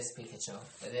to hear this Pikachu.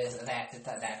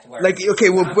 That word. Like okay,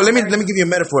 well let me give you a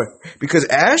metaphor because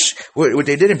Ash, what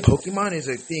they did in Pokemon is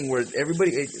a thing where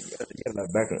everybody. Just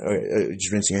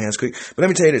rinsing your hands quick. But let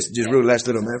me tell you this, just real last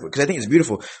little metaphor because I think it's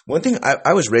beautiful. One thing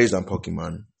I was raised on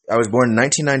Pokemon. I was born in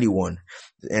 1991,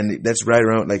 and that's right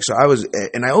around so I was,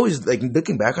 and I always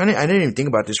looking back on it. I didn't even think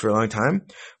about this for a long time,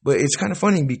 but it's kind of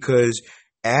funny because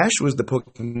Ash was the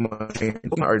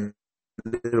Pokemon are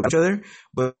each other,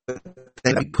 but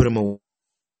then we put them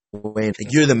away.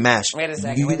 You're the master. Wait a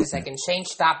second. Change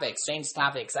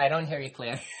topics. I don't hear you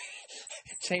clear.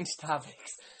 Change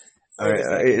topics. All right,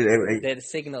 the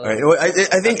signal. All right. Well,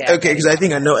 I think because I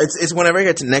think I know it's whenever I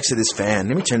get next to this fan.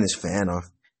 Let me turn this fan off.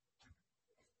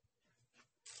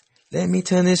 Let me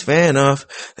turn this fan off.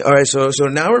 All right, so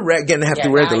now we're at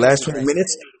the last 20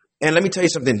 minutes. And let me tell you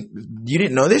something. You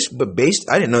didn't know this, but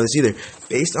I didn't know this either.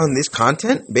 Based on this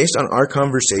content, based on our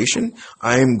conversation,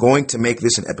 I am going to make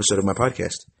this an episode of my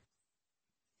podcast.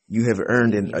 You have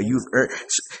earned, and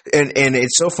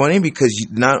it's so funny because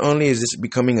not only is this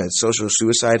becoming a social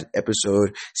suicide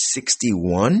episode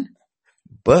 61,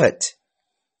 but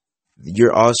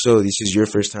this is your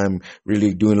first time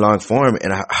really doing long form,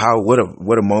 and what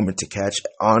a moment to catch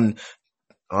on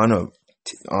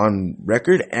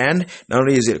record. And not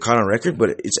only is it caught on record,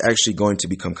 but it's actually going to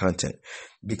become content,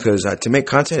 because to make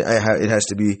content, it has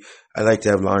to be, I like to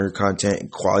have longer content and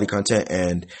quality content,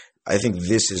 and I think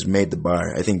this has made the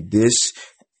bar. I think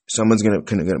someone's gonna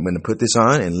put this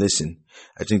on and listen.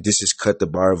 I think this has cut the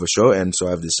bar of a show, and so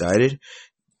I've decided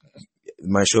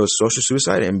my show is Social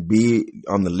Suicide, and be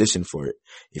on the listen for it.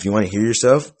 If you want to hear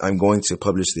yourself, I'm going to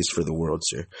publish this for the world,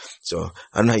 sir. So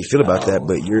I don't know how you feel about that,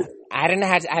 but I don't know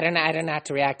how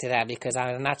to react to that, because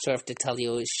I'm not sure if to tell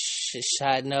you,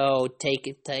 no, take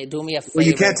it, do me a favor. Well,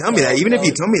 you can't tell me that. Even if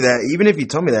you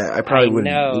told me that, I probably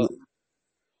wouldn't. Know.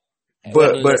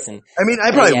 But I mean, I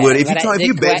probably would. If you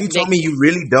told me you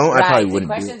really don't, I probably wouldn't.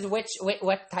 The question is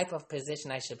what type of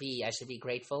position I should be. I should be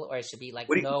grateful, or I should be like,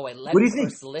 what let me me think?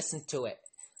 first listen to it.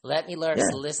 Let me learn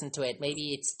to listen to it.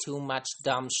 Maybe it's too much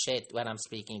dumb shit when I'm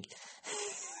speaking.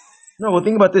 No, well,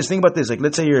 think about this. Like,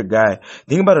 let's say you're a guy.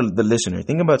 Think about the listener.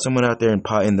 Think about someone out there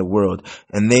in the world,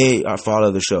 and they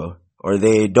follow the show, or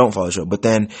they don't follow the show, but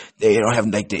then they don't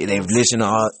have they've listened to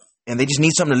all. And they just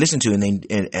need something to listen to,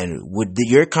 and would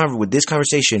this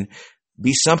conversation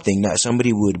be something that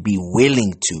somebody would be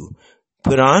willing to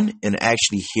put on and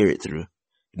actually hear it through,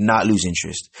 not lose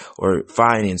interest or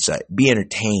find insight, be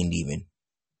entertained even?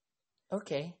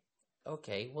 Okay,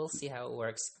 we'll see how it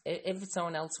works. If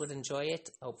someone else would enjoy it,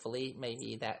 hopefully,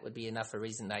 maybe that would be enough a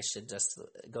reason I should just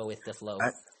go with the flow.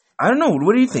 I don't know.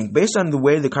 What do you think? Based on the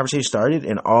way the conversation started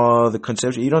and all the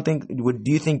concepts, do you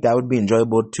think that would be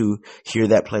enjoyable to hear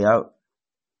that play out?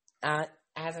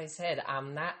 As I said,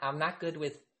 I'm not good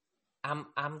with.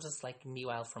 I'm just like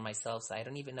Meanwhile for myself, so I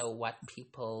don't even know what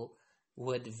people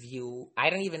would view. I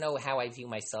don't even know how I view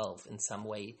myself in some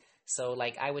way. So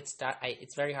like I would start.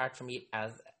 It's very hard for me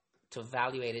to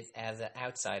evaluate it as an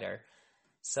outsider.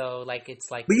 So, like, it's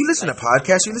like... But you listen to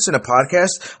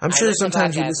podcasts. I'm sure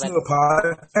sometimes you listen to a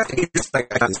podcast.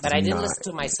 But I didn't listen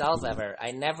to myself ever.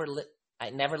 I never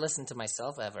listened to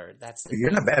myself ever. That's the You're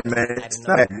thing. not bad, man. It's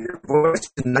not bad. Your voice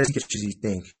is not as good as you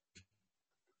think.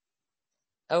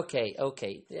 Okay.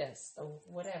 Yes.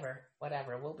 Whatever.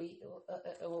 We'll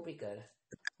be good.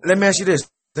 Let me ask you this.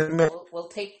 We'll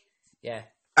take... Yeah.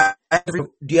 Do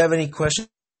you have any questions?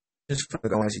 Do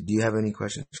you have any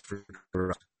questions for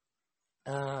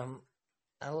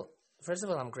First of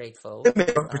all, I'm grateful.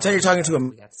 Pretend you're talking to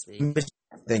him.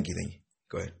 Thank you.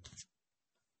 Go ahead.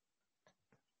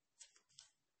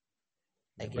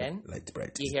 Again?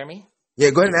 Do you hear me?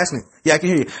 Yeah, go ahead and ask me. Yeah, I can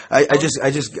hear you.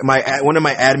 One of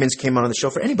my admins came on the show.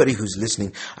 For anybody who's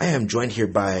listening, I am joined here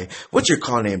by, what's your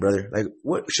call name, brother? Like,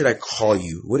 what should I call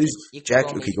you? What is Jack?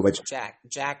 Okay, go by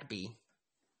Jack B.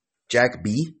 Jack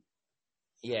B?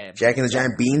 Yeah. Jack and the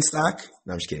Giant Beanstalk?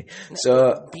 No, I'm just kidding.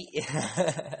 So,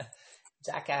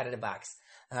 Jack out of the box.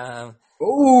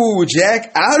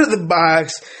 Jack out of the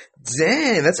box.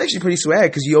 Dang, that's actually pretty swag,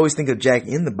 because you always think of Jack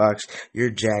in the box. You're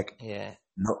Jack. Yeah.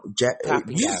 No, Jack.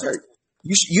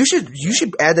 You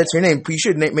should add that to your name. You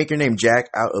should make your name Jack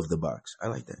out of the box. I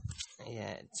like that.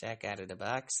 Yeah, Jack out of the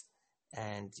box,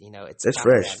 and it's that's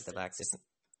fresh. Out of the box.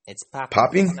 It's popping.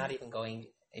 Popping? It's not even going.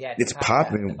 Yeah, it's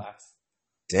popping. Out of the box.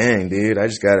 Dang, dude, I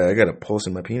got a pulse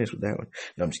in my penis with that one.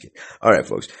 No, I'm just kidding. All right,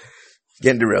 folks.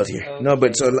 Getting derailed here. Okay, no,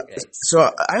 but so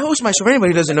I host my show. For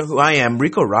anybody who doesn't know who I am,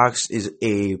 Rico Roxx is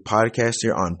a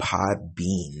podcaster on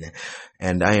Podbean,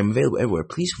 and I am available everywhere.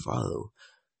 Please follow.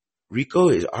 Rico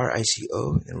is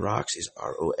RICO, and Roxx is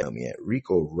ROM. Yeah,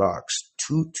 Rico Roxx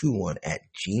 221 at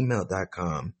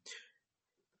gmail.com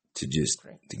to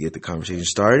get the conversation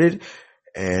started.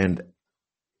 And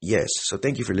yes, so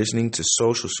thank you for listening to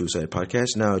Social Suicide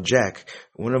Podcast. Now, Jack,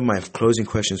 one of my closing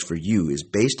questions for you is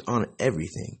based on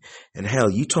everything. And hell,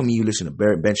 you told me you listen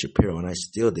to Ben Shapiro, and I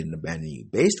still didn't abandon you.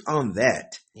 Based on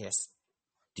that, yes.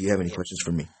 Do you have any questions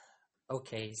for me?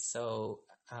 Okay, so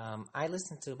I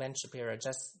listen to Ben Shapiro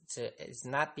it's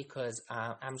not because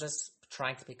I'm just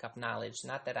trying to pick up knowledge,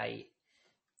 not that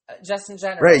just in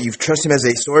general. Right, you trust him as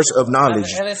a source of knowledge.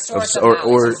 He's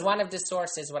one of the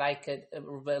sources what I could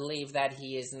believe that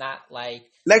he is not like...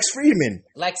 Lex Friedman,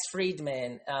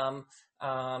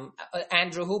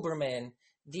 Andrew Huberman.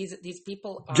 These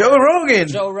people are... Joe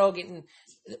Rogan.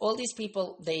 all these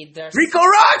people, they're Rico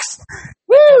Roxx.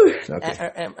 Woo!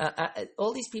 Okay.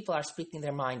 all these people are speaking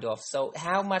their mind off. So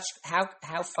how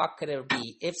fucked could it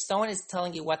be? If someone is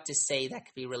telling you what to say, that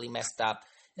could be really messed up.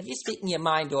 If you're speaking your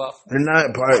mind off, They're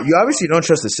not part. You obviously don't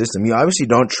trust the system. You obviously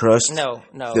don't trust no.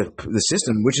 the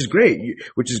system, which is great.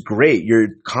 Which is great. You're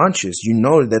conscious. You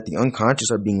know that the unconscious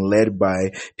are being led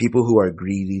by people who are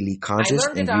greedily conscious. I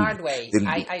learned it the hard way.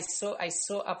 I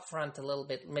saw up front a little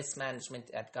bit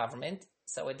mismanagement at government.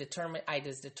 So I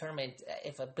just determined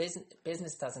if a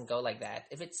business doesn't go like that,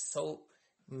 if it's so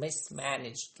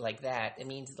mismanaged like that, it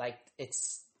means like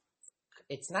it's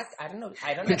not. I don't know.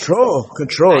 Control,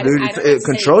 dude.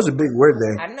 Control is a big word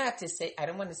there. I don't know how to say. I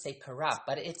don't want to say corrupt,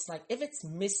 but it's like if it's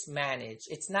mismanaged,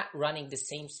 it's not running the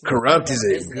same. Corrupt is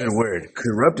a good word.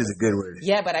 Corrupt is a good word.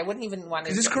 Yeah, but I wouldn't even want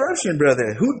to. Because it's corruption,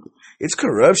 brother. It's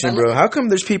corruption, bro. How come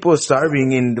there's people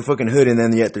starving in the fucking hood, and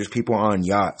then yet there's people on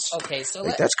yachts? Okay, so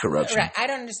that's corruption. Right, I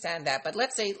don't understand that, but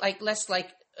let's say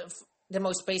the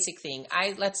most basic thing.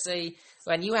 Let's say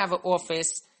when you have an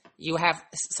office. You have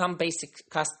some basic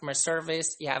customer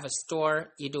service. You have a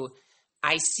store. You do.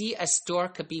 I see a store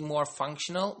could be more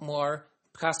functional, more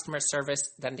customer service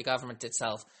than the government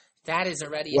itself. That is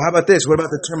already. Well, how about this? What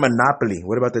about the term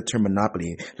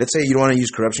monopoly? Let's say you don't want to use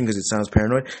corruption because it sounds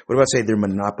paranoid. What about say they're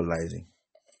monopolizing?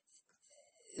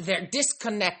 They're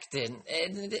disconnected.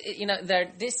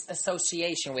 They're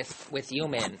disassociation with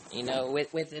human.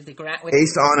 With the ground.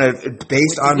 Based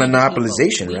on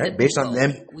monopolization, right? Based on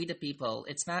them. We the people.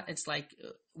 It's not. It's like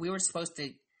they were supposed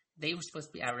to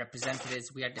be our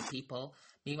representatives. We are the people.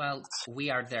 Meanwhile, we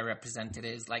are their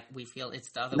representatives. Like we feel it's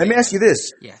the other. Let me ask you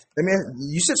this. Yeah.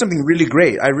 You said something really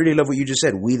great. I really love what you just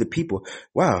said. We the people.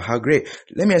 Wow, how great.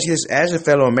 Let me ask you this. As a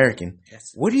fellow American,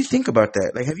 yes. What do you think about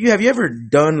that? Like, have you ever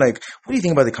done what do you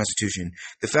think about the Constitution?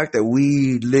 The fact that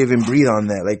we live and breathe on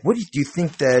that. Like, what do you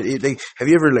think that have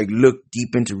you ever looked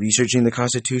deep into researching the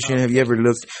Constitution? Okay. Have you ever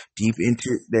looked deep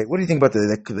into that? What do you think about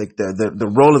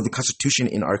the role of the Constitution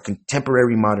in our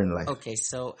contemporary modern life? Okay,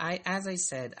 so as I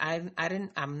said, I'm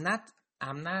not.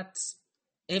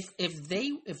 If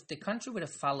the country would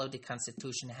have followed the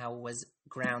Constitution how it was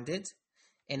grounded,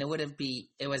 and it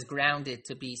was grounded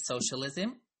to be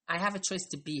socialism. I have a choice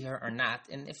to be here or not,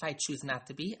 and if I choose not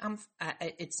to be,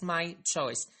 it's my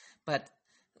choice. But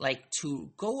to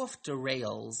go off the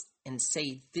rails and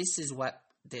say this is what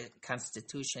the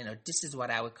Constitution or this is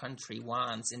what our country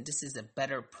wants, and this is a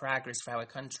better progress for our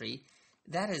country.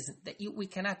 We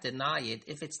cannot deny it.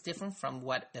 If it's different from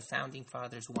what the founding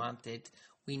fathers wanted,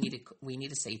 we need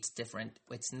to say it's different.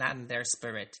 It's not in their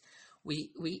spirit. I'm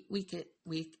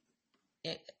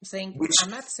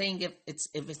not saying if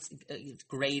it's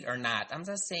great or not. I'm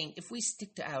just saying if we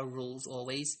stick to our rules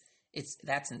always,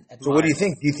 that's an. So what do you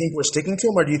think? Do you think we're sticking to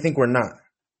them, or do you think we're not?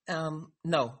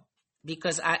 No,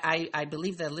 because I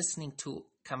believe they're listening to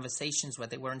conversations where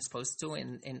they weren't supposed to,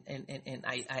 and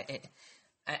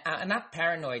I'm not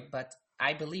paranoid, but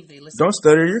I believe they listen. Don't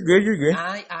stutter. You're good. You're good.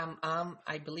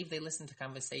 I believe they listen to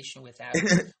conversation without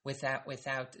the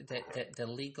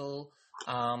legal,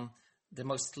 the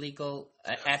most legal,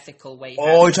 ethical way.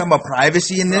 Oh, you're talking about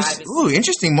privacy in this? Ooh,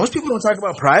 interesting. Most people don't talk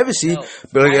about privacy,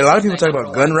 but a lot of people talk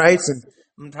about gun rights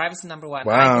and privacy number one.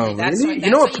 Wow, really? You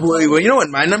know what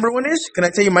my number one is? Can I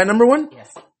tell you my number one?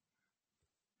 Yes.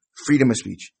 Freedom of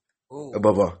speech. Ooh.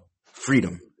 Above all,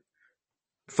 freedom.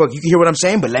 Fuck, you can hear what I'm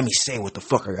saying, but let me say what the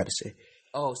fuck I gotta say.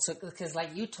 Oh, so because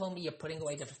you told me you're putting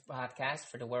away the podcast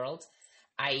for the world,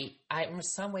 I in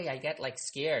some way I get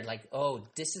scared,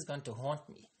 this is going to haunt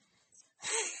me.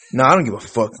 No, I don't give a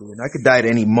fuck, dude. I could die at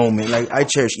any moment. I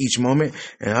cherish each moment,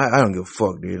 and I don't give a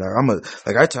fuck, dude. I'm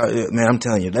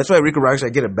telling you, that's why Rico Roxx, I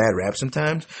get a bad rap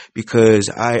sometimes because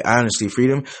I honestly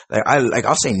freedom.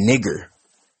 I'll say nigger.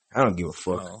 I don't give a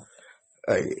fuck. Oh.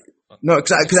 No,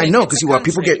 because I know, because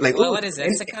people get well, what is it?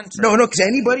 It's a country. No, because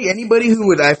anybody who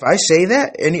would, if I say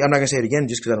that, I'm not gonna say it again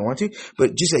just because I don't want to,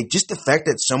 but just the fact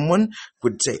that someone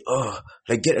would say,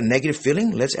 get a negative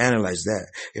feeling, let's analyze that.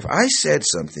 If I said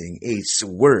something, a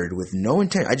word with no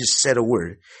intent, I just said a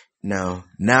word. Now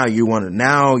I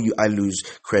lose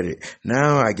credit.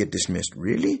 Now I get dismissed.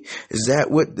 Really? Is that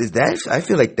I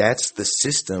feel like that's the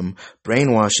system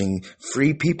brainwashing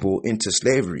free people into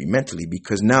slavery mentally,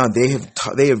 because now they have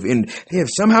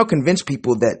somehow convinced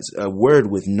people that a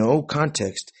word with no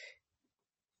context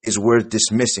is worth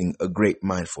dismissing a great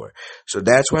mind for. So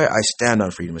that's why I stand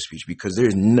on freedom of speech, because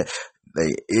there's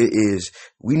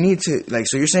we need to,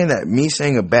 so you're saying that me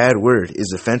saying a bad word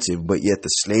is offensive, but yet the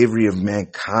slavery of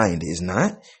mankind is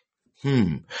not?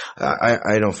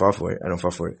 I don't fall for it.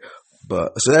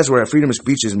 But so that's where freedom of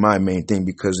speech is my main thing,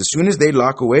 because as soon as they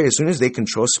lock away, as soon as they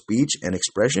control speech and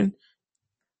expression,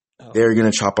 Oh. they're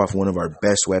going to chop off one of our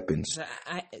best weapons.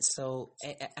 I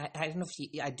don't know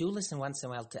if I do listen once in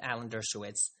a while to Alan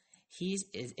Dershowitz.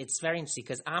 It's very interesting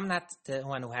because I'm not the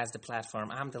one who has the platform.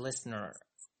 I'm the listener.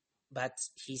 But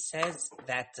he says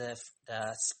that the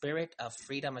spirit of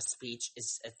freedom of speech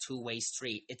is a two-way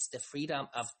street. It's the freedom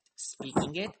of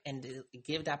speaking it and to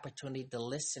give the opportunity the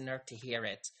listener to hear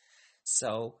it.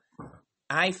 So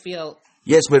I feel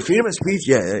yes, but freedom of speech,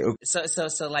 yeah.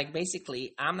 So like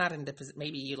basically, I'm not in the position.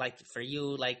 Maybe you for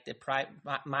you like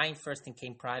my first thing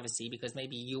came privacy because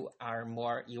maybe you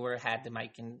had the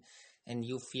mic and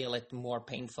you feel it more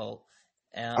painful.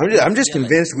 I'm just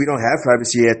convinced we don't have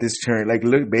privacy at this turn. Like,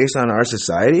 look, based on our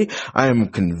society, I am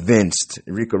convinced.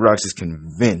 Rico Roxx is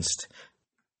convinced.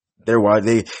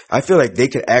 I feel like they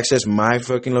could access my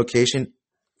fucking location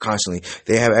constantly.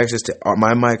 They have access to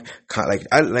my mic.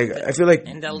 I feel like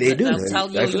and they'll do. They'll tell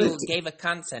you gave a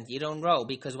consent. You don't know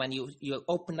because when you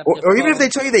open up, or even if they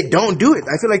tell you they don't do it,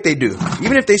 I feel like they do.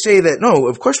 Even if they say that no,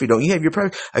 of course we don't. You have your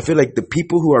privacy. I feel like the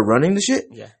people who are running the shit.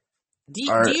 Yeah. Do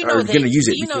you know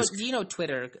do you know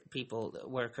Twitter people,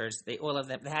 workers? They all of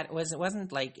them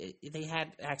wasn't like they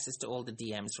had access to all the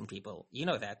DMs from people. You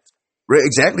know that, right?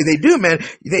 Exactly, they do, man.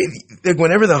 They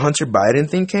whenever the Hunter Biden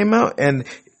thing came out, and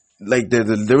like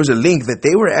there was a link that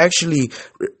they were actually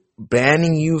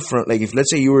banning you from, like, if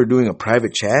let's say you were doing a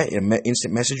private chat,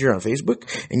 instant messenger on Facebook,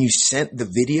 and you sent the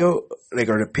video, like,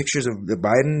 or the pictures of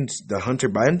the Hunter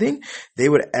Biden thing, they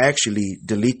would actually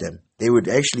delete them. They would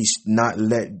actually not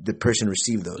let the person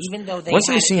receive those. Even though they once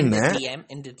had they seen that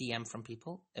in the DM from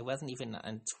people, it wasn't even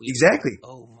on tweet. Exactly.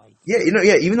 Oh my God.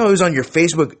 Yeah, even though it was on your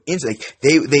Facebook, like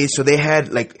they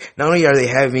had, like, not only are they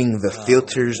having the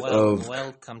filters of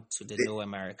welcome to the new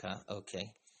America.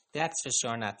 Okay. That's for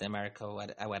sure not the America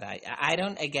I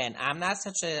don't, again, I'm not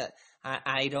such a,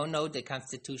 I don't know the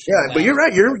Constitution. Yeah, but you're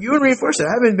right. You reinforce it. I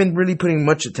haven't been really putting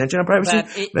much attention on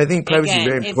privacy, but I think privacy is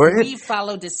very important. If we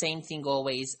follow the same thing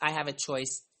always, I have a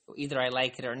choice. Either I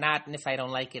like it or not, and if I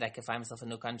don't like it, I can find myself a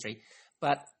new country.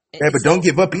 But don't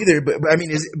give up either. But I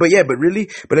mean, but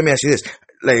let me ask you this.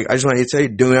 Like, I just want to tell you,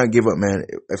 do not give up, man.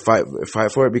 Fight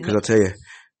for it, because I'll tell you,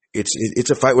 it's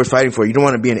a fight we're fighting for. You don't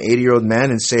want to be an 80-year-old man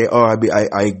and say, "Oh, I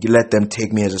let them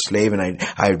take me as a slave and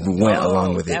I went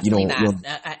along with it." You know.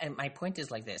 My point is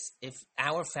like this: if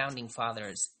our founding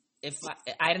fathers,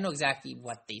 I don't know exactly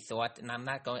what they thought, and I'm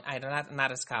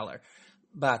not a scholar,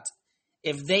 but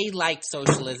if they liked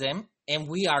socialism and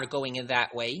we are going in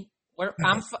that way, we're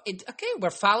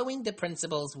following the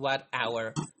principles what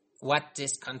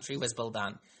this country was built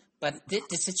on. But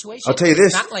the situation I'll tell you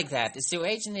this. Not like that. The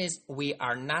situation is we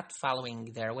are not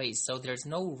following their ways. So there's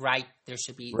no right. There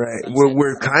should be right.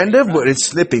 We're kind of, but it's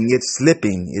slipping. It's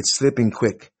slipping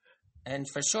quick. And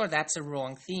for sure, that's a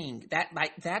wrong thing.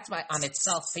 That's why on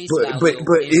itself face value. But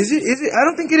is it? I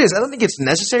don't think it is. I don't think it's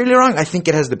necessarily wrong. I think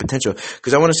it has the potential,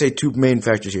 because I want to say two main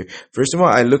factors here. First of all,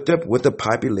 I looked up what the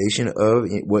population of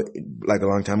like a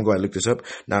long time ago. I looked this up,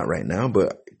 not right now,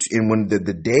 but when the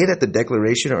day that the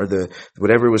Declaration or the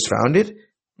whatever was founded,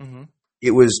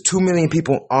 it was 2 million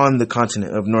people on the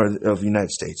continent of the United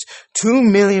States. 2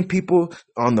 million people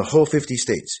on the whole 50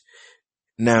 states.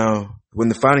 Now, when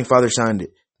the founding fathers signed it.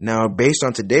 Now, based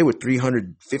on today, with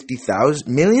 350,000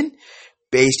 million,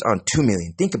 based on 2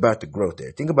 million. Think about the growth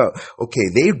there. Think about, okay,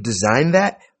 they've designed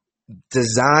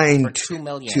for 2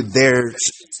 million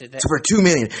for 2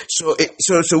 million. So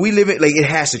we live it, like, it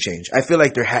has to change. I feel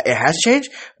like it has to change,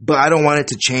 but I don't want it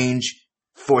to change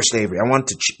for slavery. I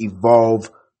want it to evolve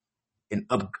and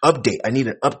update. I need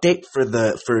an update for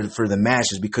the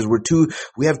masses, because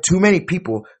we have too many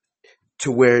people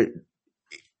to where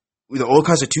the old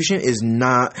Constitution is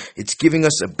not, it's giving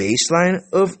us a baseline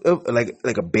of like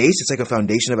a base. It's like a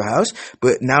foundation of a house,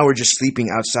 but now we're just sleeping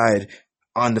outside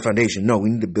on the foundation. No, we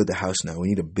need to build a house now. We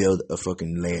need to build a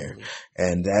fucking layer,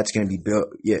 and that's going to be built.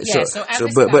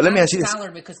 But let me ask you this: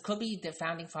 because could be the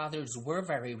founding fathers were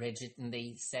very rigid, and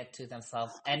they said to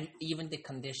themselves, and even the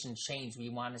conditions change. We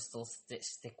want to still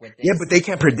stick with this. Yeah, but they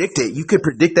can't predict it. You could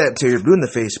predict that until you're blue in the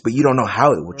face, but you don't know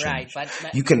how it will change. Right,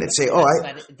 but you can say,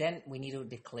 but then we need to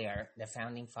declare the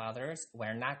founding fathers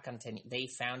we're not continuing. They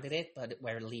founded it, but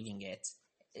we're leaving it.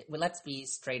 Well, let's be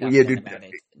straight up about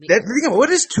it. What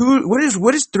is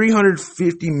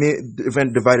 350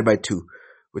 divided by 2?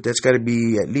 But that's got to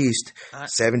be at least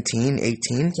 17,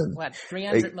 18. What,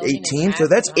 300 million? 18. So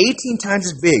that's 18 times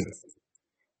as big.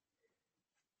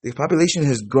 The population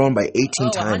has grown by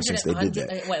 18 times since they did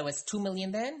that. What, it was 2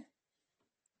 million then?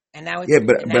 And now it's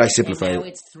but I simplified it. Now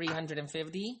it's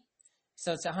 350.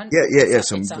 So it's 100.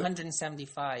 It's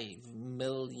 175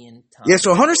 million times. Yeah, so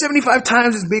 175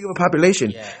 times as big of a population.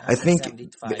 Yeah, I think.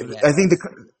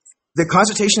 the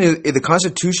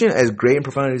Constitution, as great and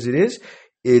profound as it is,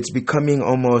 it's becoming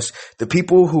almost the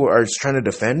people who are trying to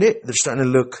defend it.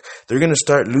 They're going to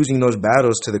start losing those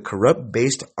battles to the corrupt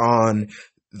based on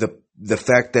the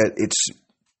fact that it's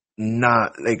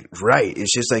not like right.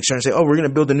 It's just like trying to say, oh, we're going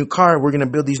to build a new car, we're going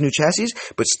to build these new chassis,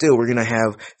 but still we're going to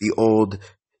have the old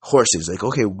horses. Like,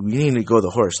 okay, we need to go the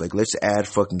horse. Like, let's add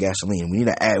fucking gasoline. We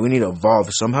need to evolve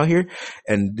somehow here.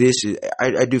 And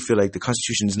I do feel like the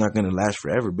Constitution is not going to last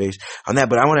forever based on that.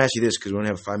 But I want to ask you this because we only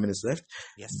have 5 minutes left.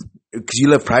 Yes. Because you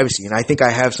love privacy, and I think I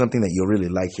have something that you'll really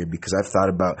like here because I've thought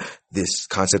about this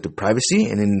concept of privacy,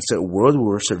 and in a world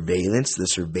where the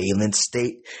surveillance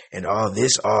state, and all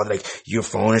like your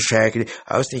phone is tracking it.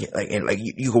 I was thinking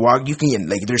you can walk, you can get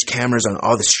like there's cameras on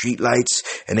all the street lights,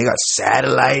 and they got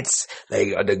satellites like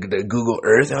the Google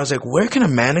Earth. And I was like, where can a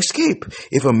man escape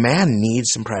if a man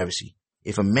needs some privacy?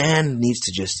 If a man needs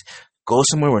to just go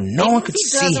somewhere where no one could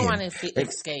see him. He doesn't want to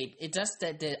escape. It's just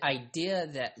that the idea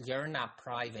that you're not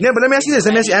private. Yeah, but let me ask you this.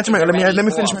 Let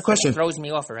me finish my question. It throws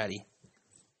me off already.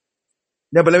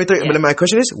 Yeah, but but my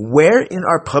question is, where in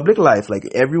our public life, like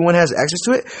everyone has access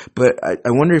to it, but I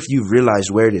wonder if you've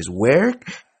realized where it is. Where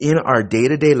in our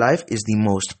day-to-day life is the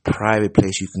most private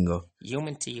place you can go?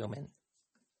 Human to human.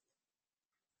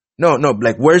 No,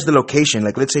 like where's the location?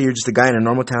 Like let's say you're just a guy in a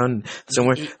normal town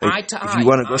somewhere. Like, if you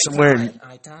want to go somewhere,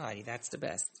 eye to eye, that's the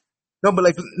best. No, but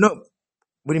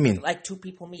what do you mean? Like two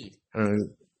people meet.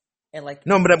 And like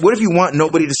no, but what if you want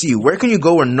nobody to see you? Where can you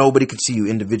go where nobody can see you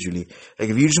individually? Like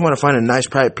if you just want to find a nice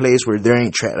private place where there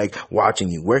ain't watching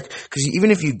you work, because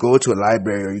even if you go to a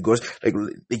library or you go like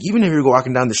even if you're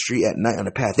walking down the street at night on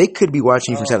a path, they could be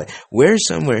watching you from satellite. Where's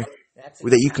somewhere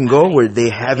that you can go where they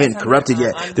haven't corrupted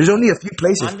yet? There's only a few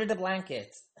places. Under the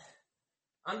blankets.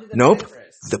 Under the nope. mattress.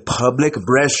 The public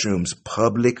restrooms.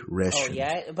 Oh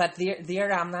yeah, but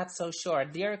there I'm not so sure.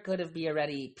 There could have been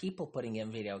already people putting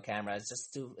in video cameras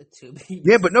just to be.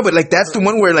 Yeah, but like that's the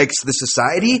one where like the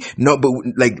society. No, but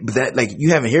like that like you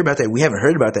haven't heard about that. We haven't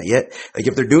heard about that yet. Like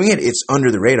if they're doing it, it's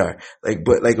under the radar. Like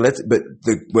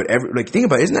think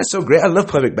about it. Isn't that so great? I love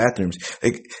public bathrooms.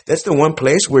 Like that's the one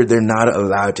place where they're not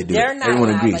allowed to do they're it. Not Everyone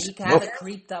allowed, agrees. But you can have a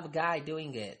creeped up guy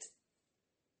doing it.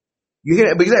 You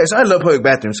hear that? Exactly. So I love public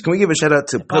bathrooms. Can we give a shout out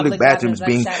to public bathrooms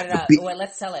being? Well,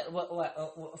 let's sell it.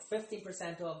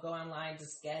 50% off. Go online.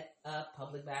 Just get a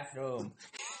public bathroom.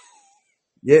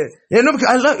 Yeah. No,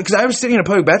 because I was sitting in a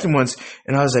public bathroom once,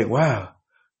 and I was like, wow,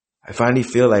 I finally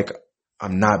feel like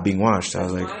I'm not being washed. I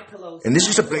was like, and this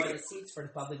is a big seats for the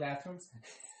public bathrooms.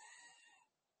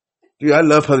 Dude, I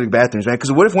love public bathrooms, man.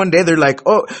 Because what if one day they're like,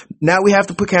 oh, now we have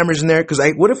to put cameras in there? Because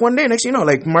what if one day, next thing you know,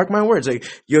 like, mark my words, like,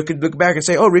 you could look back and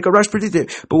say, oh, Rico Roxx predicted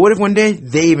it. But what if one day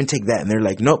they even take that and they're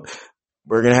like, nope,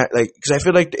 we're going to have, like, because I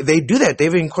feel like they do that.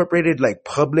 They've incorporated, like,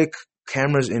 public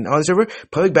cameras in all this over.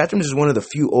 Public bathrooms is one of the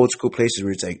few old school places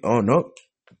where it's like, oh, no,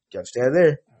 gotta stay out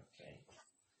there. Okay.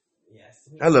 Yes.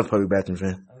 I love public bathrooms,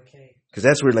 man. Okay. Because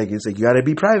that's where, like, it's like, you gotta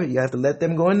be private. You have to let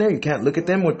them go in there. You can't look at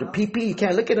them with the PP. You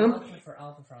can't look at them.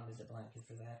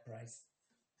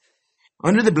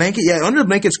 Under the blanket, yeah. Under the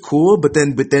blanket's cool, but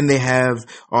then they have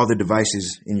all the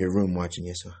devices in your room watching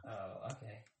you. So,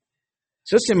 okay.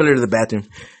 So similar to the bathroom.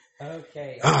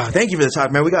 Okay. Thank you for the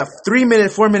talk, man. We got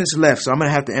 4 minutes left, so I'm gonna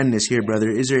have to end this here,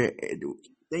 brother.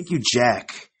 Thank you,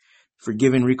 Jack, for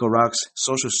giving Rico Roxx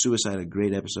Social Suicide a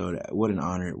great episode. What an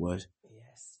honor it was.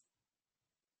 Yes.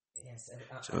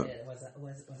 It was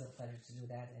a pleasure to do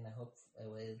that, and I hope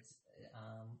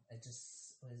it just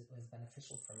was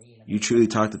beneficial for me. You truly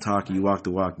talk the talk, you walk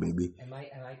the walk, baby. It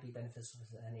might be beneficial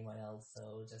to anyone else.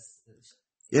 So just.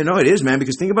 Yeah, no, it is, man.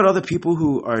 Because think about all the people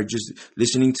who are just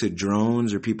listening to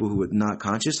drones or people who are not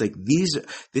conscious. Like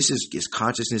this is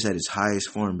consciousness at its highest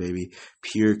form, baby.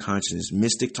 Pure consciousness.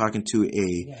 Mystic talking to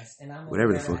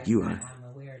whatever the fuck you are. I'm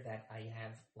aware that I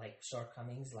have like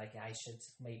shortcomings. Like I should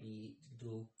maybe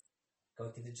go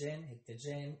to the gym, hit the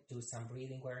gym, do some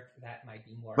breathing work. That might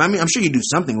be more. Well, I mean, I'm sure you do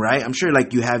something, right? I'm sure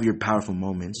like you have your powerful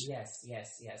moments. Yes.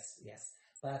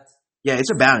 But yeah,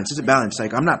 it's a balance.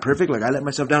 Like I'm not perfect. Like I let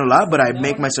myself down a lot, but I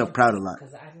make myself proud a lot.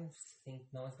 Because I don't think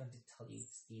no one's going to tell you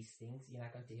these things. You're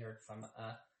not going to hear it from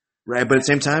right, but at the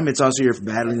same time, it's also you're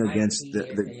battling against the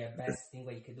best thing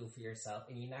what you could do for yourself,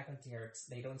 and you're not going to hear it.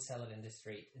 They don't sell it in the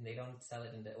street, and they don't sell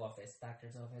it in the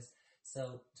doctor's office.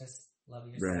 So just love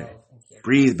yourself and care.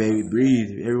 Breathe, baby,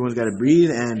 breathe. Everyone's got to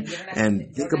breathe and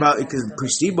think about it because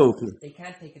placebo. They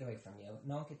can't take it away from you.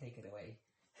 No one can take it away.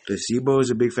 Placebo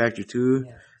is a big factor too.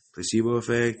 Yes. Placebo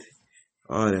effect,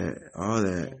 all that.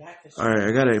 All right,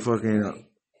 I gotta fucking.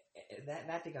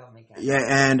 That thing I'll make out. Yeah,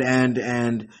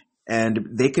 and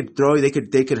they could throw you, they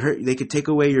could hurt, they could take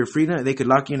away your freedom, they could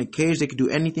lock you in a cage, they could do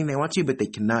anything they want to, but they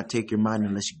cannot take your mind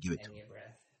unless you give it to them.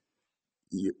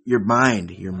 Your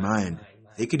mind.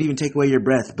 They could even take away your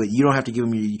breath, but you don't have to give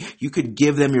them you could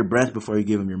give them your breath before you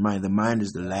give them your mind. The mind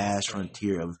is the last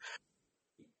frontier of.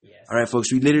 All right,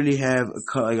 folks, we literally have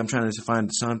I'm trying to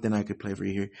find something I could play for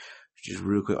you here. Just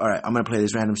real quick. All right, I'm going to play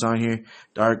this random song here.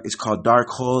 It's called Dark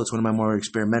Hole. It's one of my more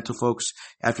experimental folks.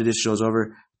 After this show's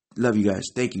over, love you guys.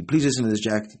 Thank you. Please listen to this,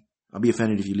 Jack. I'll be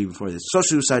offended if you leave before this.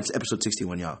 Social Suicides, episode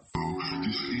 61, y'all.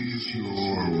 This is your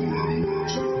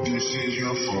world. This is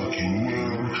your fucking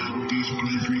world. This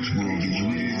perfect world is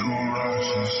Rico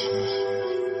Roxx.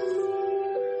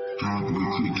 Can't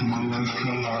wait till my life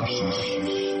collapses.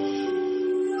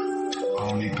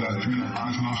 Only got 3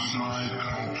 eyes, no side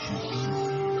conscious.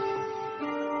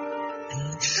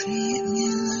 Don't treat me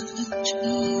like a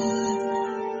child.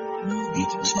 You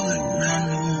can turn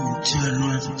around, turn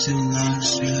around for too long,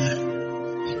 sweetheart.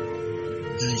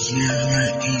 Cause your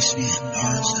heart aches me at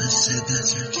odds, I said that's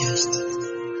sarcastic.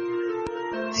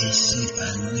 They say I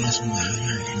lost my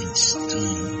heart and it's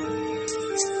stone.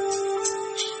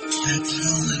 I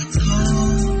can't let go.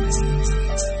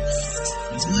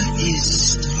 What is a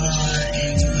star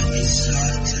and what is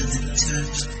hard to the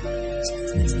touch?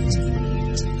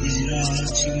 Is it all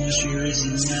too much or is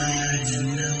it not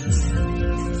enough?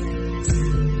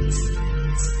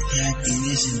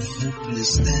 Happiness and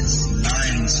hopeless, that's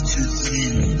lines too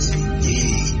thin to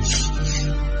gauge.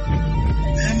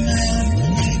 Am I on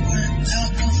point or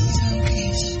out of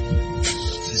focus?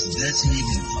 Cause that's an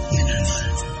even thinner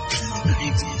line than the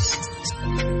previous.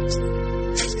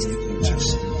 You can watch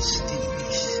the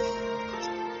mysterious,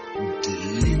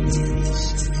 delirious,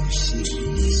 or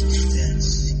serious, that's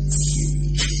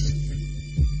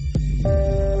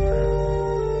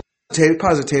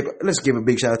Pause the tape. Let's give a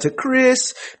big shout out to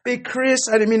Chris. Big Chris.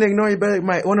 I didn't mean to ignore you, but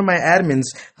one of my admins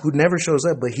who never shows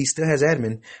up, but he still has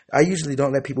admin. I usually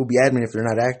don't let people be admin if they're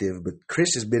not active, but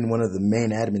Chris has been one of the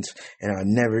main admins, and I'll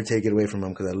never take it away from him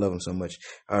because I love him so much.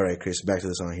 All right, Chris, back to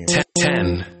the song here.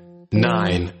 10,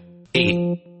 9,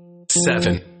 8,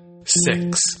 7,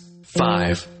 6,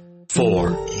 5,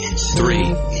 4,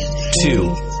 3,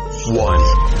 2, 1.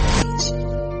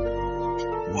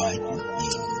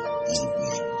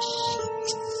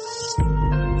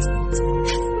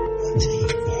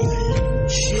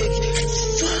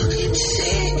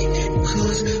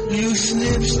 You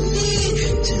slips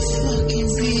need to fucking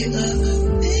be a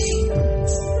thing.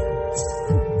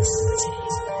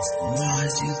 Why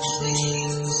do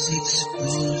things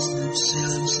expose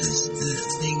themselves as the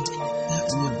thing that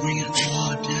will bring it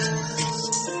all down?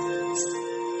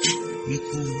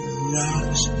 Rico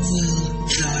Roxx will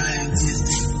die with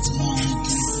the golden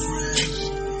crown.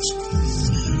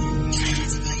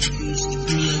 I use the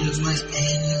blood of my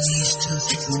enemies to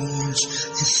forge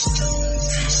the stones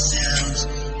themselves.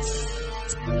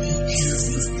 You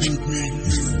can't bootleg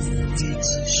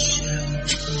it's a shell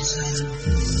design.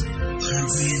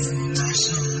 Carving my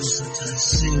souls into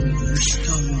silver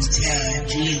stone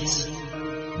tablets.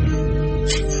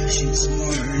 Russian's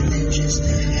more than just a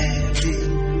habit.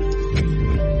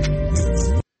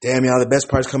 Damn, y'all, the best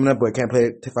part's coming up, but I can't play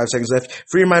it. 5 seconds left.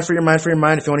 Free your mind, free your mind, free your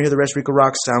mind. If you want to hear the rest, Rico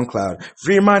Roxx, SoundCloud.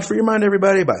 Free your mind,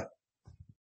 everybody. Bye.